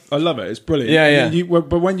 I love it. It's brilliant. Yeah.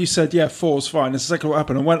 But when you said 4's fine, that's exactly what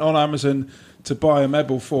happened. I went on Amazon to buy a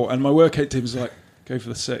Medball 4, and my workout team was like, go for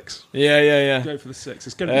the 6. Yeah. Go for the 6.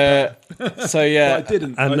 It's going to be better. So yeah, But I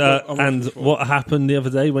didn't. And I went and for the 4. what happened the other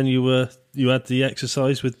day when you had the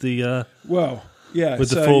exercise with the Well, yeah. with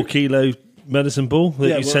the 4 kilo medicine ball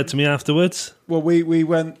that you said to me afterwards? Well, we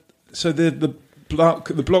went. So the block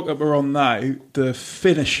that we're on now, the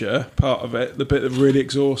finisher part of it, the bit that really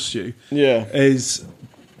exhausts you, is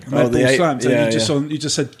Medball the slams. yeah, And you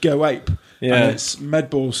just said go ape. Yeah. And it's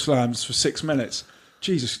Medball slams for 6 minutes.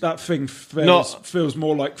 Jesus, that thing feels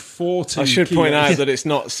more like 40. I should kilos. point out that it's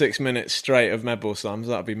not 6 minutes straight of Medball slams.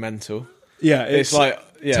 That'd be mental. Yeah, It's like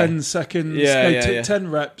 10 seconds. Yeah. 10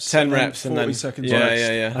 reps. 10 reps 40 and then seconds.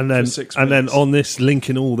 Yeah. And then For 6 and then minutes. on this,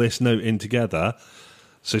 linking all this note in together.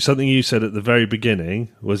 So something you said at the very beginning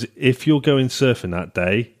was, if you're going surfing that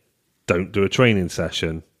day, don't do a training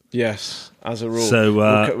session. Yes, as a rule.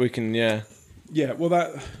 So, we can. Yeah. Yeah, well,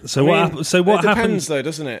 that. So what It happened? depends, though,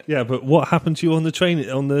 doesn't it? Yeah, but what happened to you on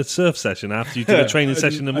the surf session after you did a training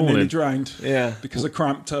session in the I nearly morning? drowned. Yeah. Because I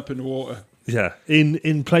cramped up in the water. Yeah,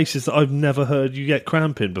 in places that I've never heard you get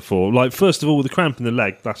cramp in before. Like, first of all, the cramp in the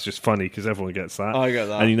leg, that's just funny because everyone gets that. I get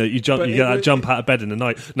that. And you But get that jump out of bed in the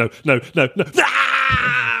night. No.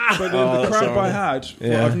 But the cramp I had,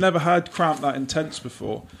 Yeah. I've never had cramp that intense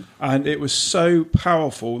before, and it was so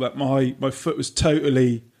powerful that my foot was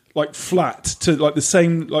totally like flat to like the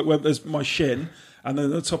same, like where there's my shin, and then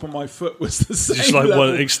the top of my foot was the same. Just like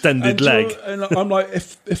level. one extended leg. And I'm like,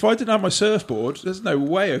 if I didn't have my surfboard, there's no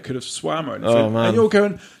way I could have swam or anything. Oh, man. And you're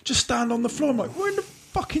going, just stand on the floor. I'm like, we're in the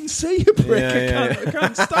fucking sea, you prick. Yeah, I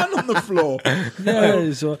can't stand on the floor.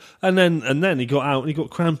 Yeah, so- and then he got out and he got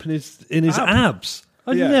cramp in his abs.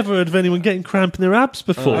 I've Yeah. never heard of anyone getting cramp in their abs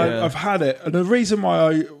before. yeah. I've had it, and the reason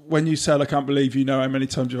why when you said I can't believe you know how many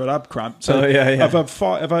times you've had ab cramp. So Oh, yeah.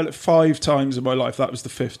 I've had it 5 times in my life. That was the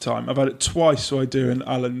 5th time. I've had it twice. So I do in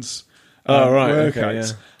Alan's Right, workouts. okay, yeah.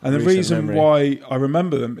 And the Recent reason memory. why I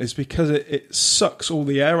remember them is because it sucks all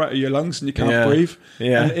the air out of your lungs and you can't Yeah. breathe.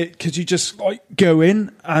 Yeah. And because you just like go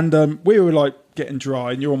in, and we were like getting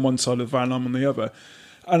dry, and you're on one side of the van, I'm on the other,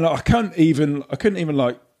 and I couldn't even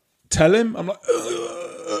like tell him. I'm like.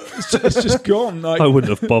 It's just gone. Like, I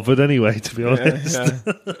wouldn't have bothered anyway, to be honest.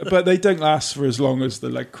 Yeah. but they don't last for as long as the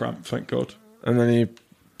leg cramp, thank God. And then you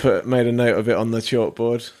made a note of it on the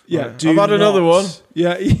chalkboard. Yeah, Like, do I've had another not- one.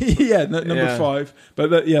 Yeah, yeah, number Yeah. 5. But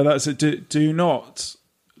that's it. Do not,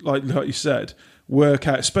 like you said, work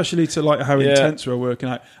out, especially to like how Yeah. intense we're working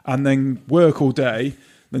out, and then work all day,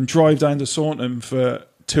 then drive down to Saunton for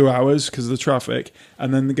 2 hours because of the traffic,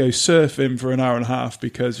 and then go surfing for an hour and a half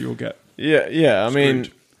because you'll get Yeah. I mean,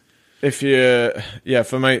 screwed. if you're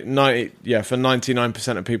for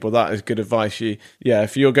 99% of people, that is good advice.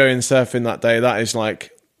 If you're going surfing that day, that is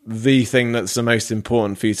like the thing that's the most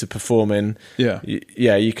important for you to perform in. Yeah.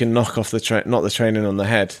 You can knock off not the training on the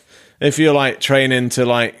head. If you're like training to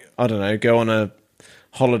like, I don't know, go on a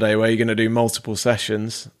holiday where you're going to do multiple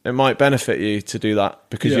sessions, it might benefit you to do that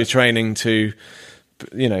because Yeah. you're training to,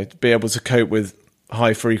 be able to cope with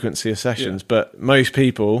high frequency of sessions. Yeah. But most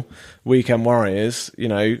people, weekend warriors,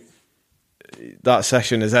 that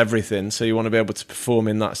session is everything. So you want to be able to perform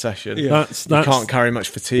in that session. Yeah. You can't carry much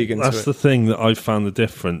fatigue into That's it. the thing that I've found the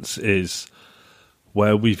difference is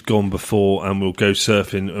where we've gone before and we'll go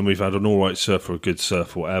surfing and we've had an all right surf or a good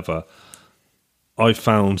surf or whatever. I've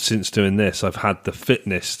found since doing this, I've had the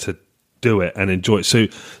fitness to do it and enjoy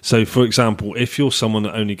it. So for example, if you're someone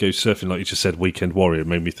that only goes surfing, like you just said, weekend warrior, it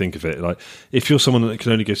made me think of it. Like if you're someone that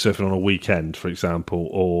can only go surfing on a weekend, for example,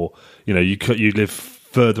 or you live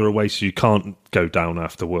further away so you can't go down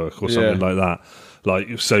after work or something like that.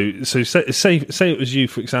 Like say it was you,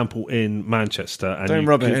 for example, in Manchester, and Don't you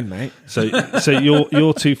rub could- it in, mate. So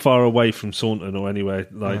you're too far away from Saunton or anywhere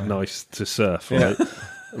like nice to surf, right?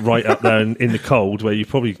 Right up there in the cold, where you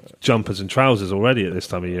probably jumpers and trousers already at this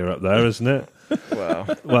time of year up there, isn't it? Wow.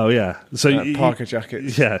 Well, yeah. So Parker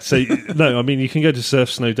jackets. yeah. So no, I mean you can go to Surf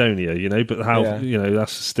Snowdonia, but how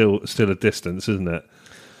that's still a distance, isn't it?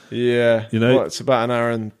 Yeah. Well, it's about an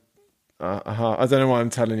hour and a half. I don't know why I'm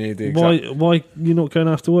telling you the exact. Why you're not going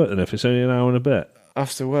after work then if it's only an hour and a bit?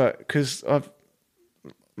 After work, because my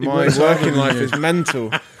works harder working than life you. is mental.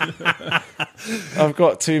 I've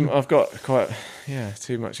got too much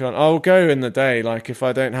on. I'll go in the day, like if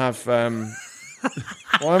I don't have.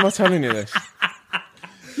 Why am I telling you this?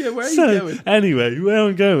 Yeah, where are you So going? anyway, where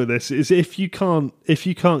I'm going with this is if you can't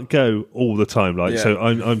go all the time, like Yeah. so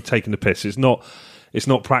I'm taking the piss. It's not it's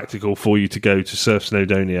not practical for you to go to Surf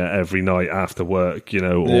Snowdonia every night after work,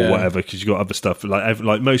 or whatever, because you've got other stuff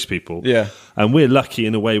like most people. Yeah. And we're lucky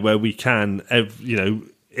in a way where we can,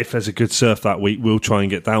 if there's a good surf that week, we'll try and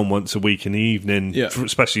get down once a week in the evening,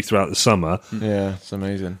 especially throughout the summer. Yeah, it's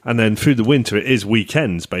amazing. And then through the winter, it is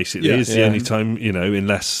weekends, basically. Yeah. It's the only time,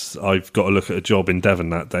 unless I've got to look at a job in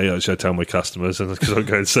Devon that day, which I tell my customers because I'm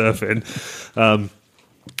going surfing.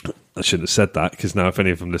 I shouldn't have said that, because now if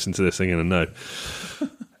any of them listen to this, they're going to know.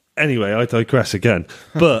 Anyway, I digress again.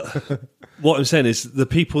 But what I'm saying is the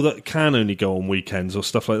people that can only go on weekends or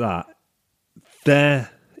stuff like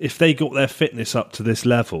that, if they got their fitness up to this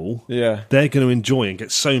level, they're going to enjoy and get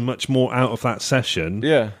so much more out of that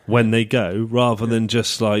session when they go, rather than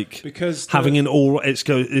just because having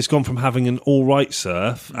it's gone from having an all right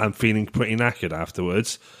surf and feeling pretty knackered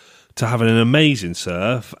afterwards to having an amazing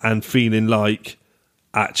surf and feeling like,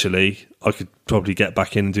 actually, I could probably get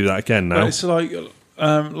back in and do that again now. But it's like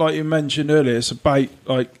you mentioned earlier, it's about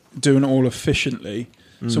doing it all efficiently.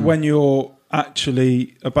 So when you're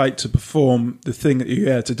actually about to perform the thing that you're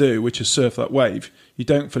here to do, which is surf that wave, you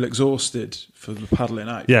don't feel exhausted for the paddling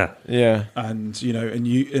out. Yeah. And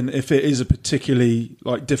and if it is a particularly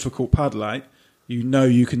difficult paddle out,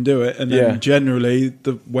 you can do it, and then generally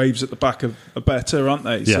the waves at the back are better, aren't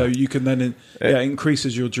they? So you can then it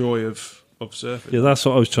increases your joy of surfing. Yeah, that's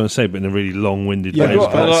what I was trying to say, but in a really long-winded way. A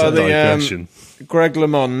lot of the Greg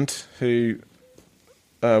LeMond, who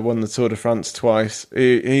won the Tour de France twice,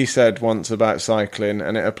 he said once about cycling,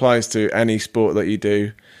 and it applies to any sport that you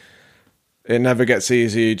do. It never gets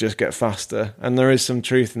easier; you just get faster, and there is some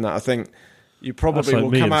truth in that. I think you probably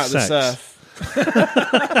will come out of the surf.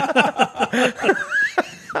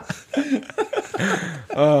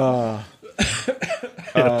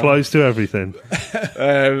 It applies to everything.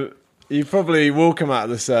 You probably will come out of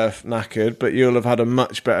the surf knackered, but you'll have had a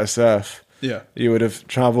much better surf. Yeah. You would have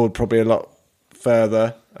travelled probably a lot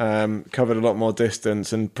further, covered a lot more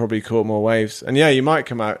distance, and probably caught more waves. And you might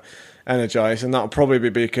come out energised, and that'll probably be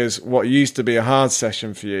because what used to be a hard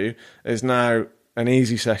session for you is now an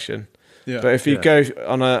easy session. Yeah. But if you go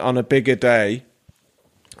on a bigger day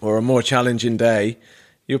or a more challenging day,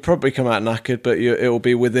 you'll probably come out knackered, but it will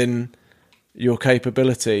be within your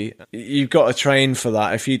capability. You've got to train for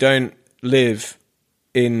that. If you don't live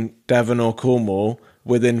in Devon or Cornwall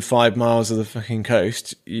within 5 miles of the fucking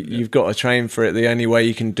coast, you've got to train for it. The only way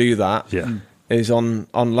you can do that is on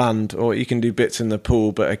land, or you can do bits in the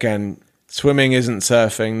pool. But again, swimming isn't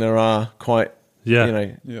surfing. There are quite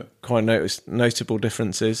notable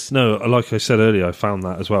differences. No, like I said earlier, I found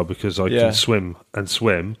that as well, because I can swim and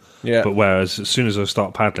swim. Yeah. But whereas as soon as I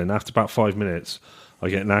start paddling, after about 5 minutes, I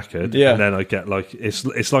get knackered, and then I get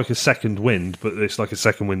it's like a second wind, but it's like a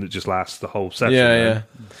second wind that just lasts the whole session.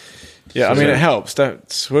 I mean, it helps.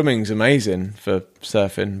 Swimming's amazing for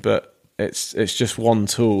surfing, but it's just one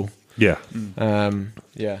tool. Yeah.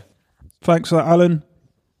 Thanks for that, Alan.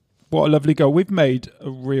 What a lovely goal. We've made a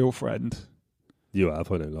real friend. You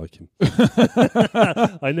have. I don't like him.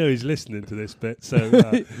 I know he's listening to this bit, so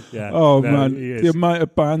yeah. Oh man, the amount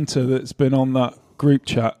of banter that's been on that group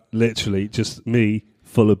chat. Literally, just me.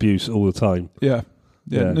 Full abuse all the time. Yeah.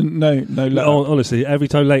 No. Honestly, every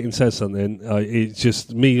time Leighton says something, it's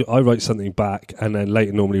just me. I write something back, and then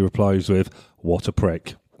Leighton normally replies with, "What a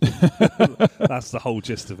prick." That's the whole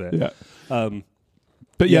gist of it. Yeah.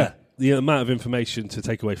 But the amount of information to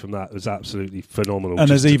take away from that was absolutely phenomenal. And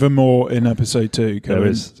there's even more in episode 2. There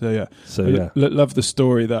is. So love the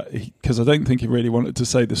story because I don't think he really wanted to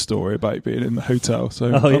say the story about being in the hotel. So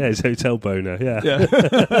his hotel boner. Yeah.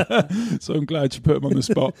 So I'm glad you put him on the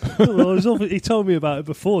spot. Well, he told me about it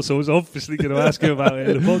before, so I was obviously going to ask him about it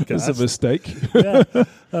in the podcast. It's a mistake.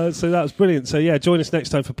 So that was brilliant. So join us next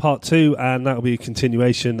time for part 2, and that'll be a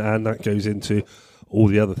continuation, and that goes into all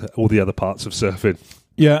the other parts of surfing.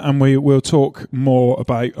 Yeah, and we'll talk more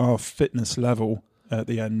about our fitness level at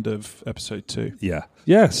the end of episode 2. Yeah.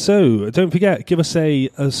 So don't forget, give us a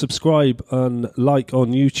subscribe and like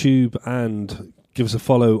on YouTube, and give us a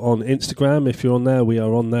follow on Instagram if you're on there. We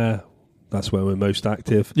are on there. That's where we're most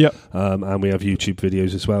active. Yeah. And we have YouTube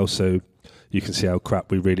videos as well, so you can see how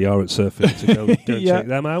crap we really are at surfing. So go and check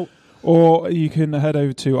them out. Or you can head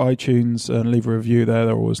over to iTunes and leave a review there.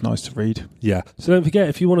 They're always nice to read. Yeah. So don't forget,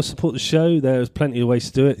 if you want to support the show, there's plenty of ways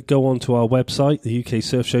to do it. Go on to our website,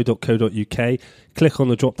 theuksurfshow.co.uk. Click on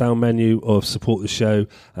the drop-down menu of support the show,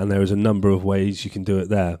 and there is a number of ways you can do it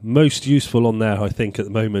there. Most useful on there, I think, at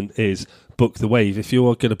the moment is book the wave. If you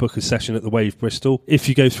are going to book a session at the Wave Bristol, if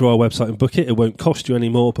you go through our website and book it, it won't cost you any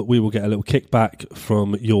more, but we will get a little kickback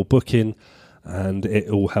from your booking. and it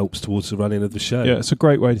all helps towards the running of the show. Yeah, it's a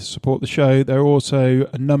great way to support the show. There are also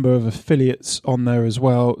a number of affiliates on there as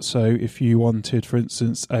well. So if you wanted, for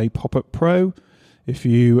instance, a Pop-Up Pro, if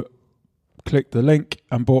you click the link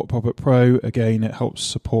and bought Pop-Up Pro, again, it helps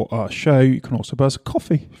support our show. You can also buy us a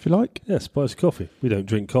coffee if you like. Yes, buy us coffee. We don't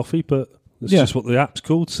drink coffee, but that's Yeah. just what the app's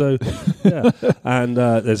called. So, yeah. And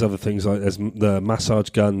there's other things like there's the massage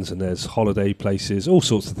guns and there's holiday places, all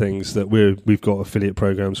sorts of things that we've got affiliate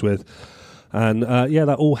programs with. And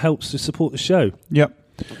that all helps to support the show. Yep.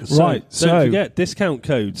 Right. Don't forget discount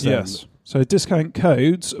codes. Then. Yes. So discount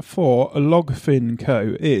codes for Logfin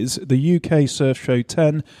Co. is the UK Surf Show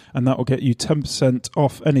 10, and that will get you 10%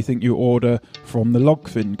 off anything you order from the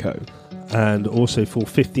Logfin Co. And also for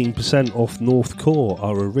 15% off North Core,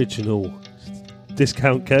 our original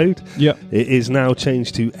discount code. Yep. It is now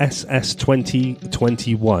changed to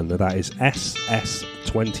SS2021. That is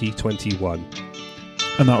SS2021.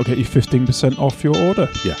 And that will get you 15% off your order.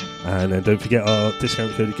 Yeah. And then don't forget our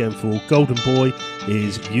discount code again for Golden Boy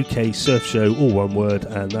is UK Surf Show, all one word,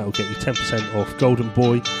 and that will get you 10% off Golden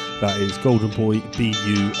Boy. That is Golden Boy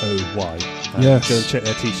BUOY. Yes. Go and check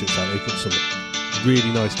their t-shirts out. They've got some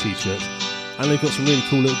really nice t-shirts. And they've got some really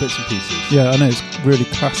cool little bits and pieces. Yeah, I know, it's really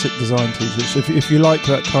classic design t-shirts. If you like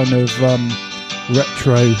that kind of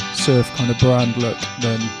retro surf kind of brand look,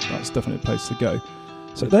 then that's definitely a place to go.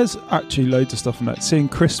 So there's actually loads of stuff on that. Seeing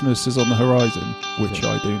Christmas is on the horizon, which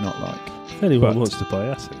I do not like. If anyone wants to buy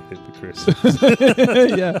us anything for Christmas.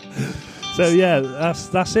 Yeah. So yeah,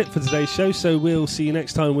 that's it for today's show. So we'll see you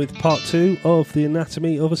next time with part 2 of The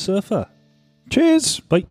Anatomy of a Surfer. Cheers. Bye.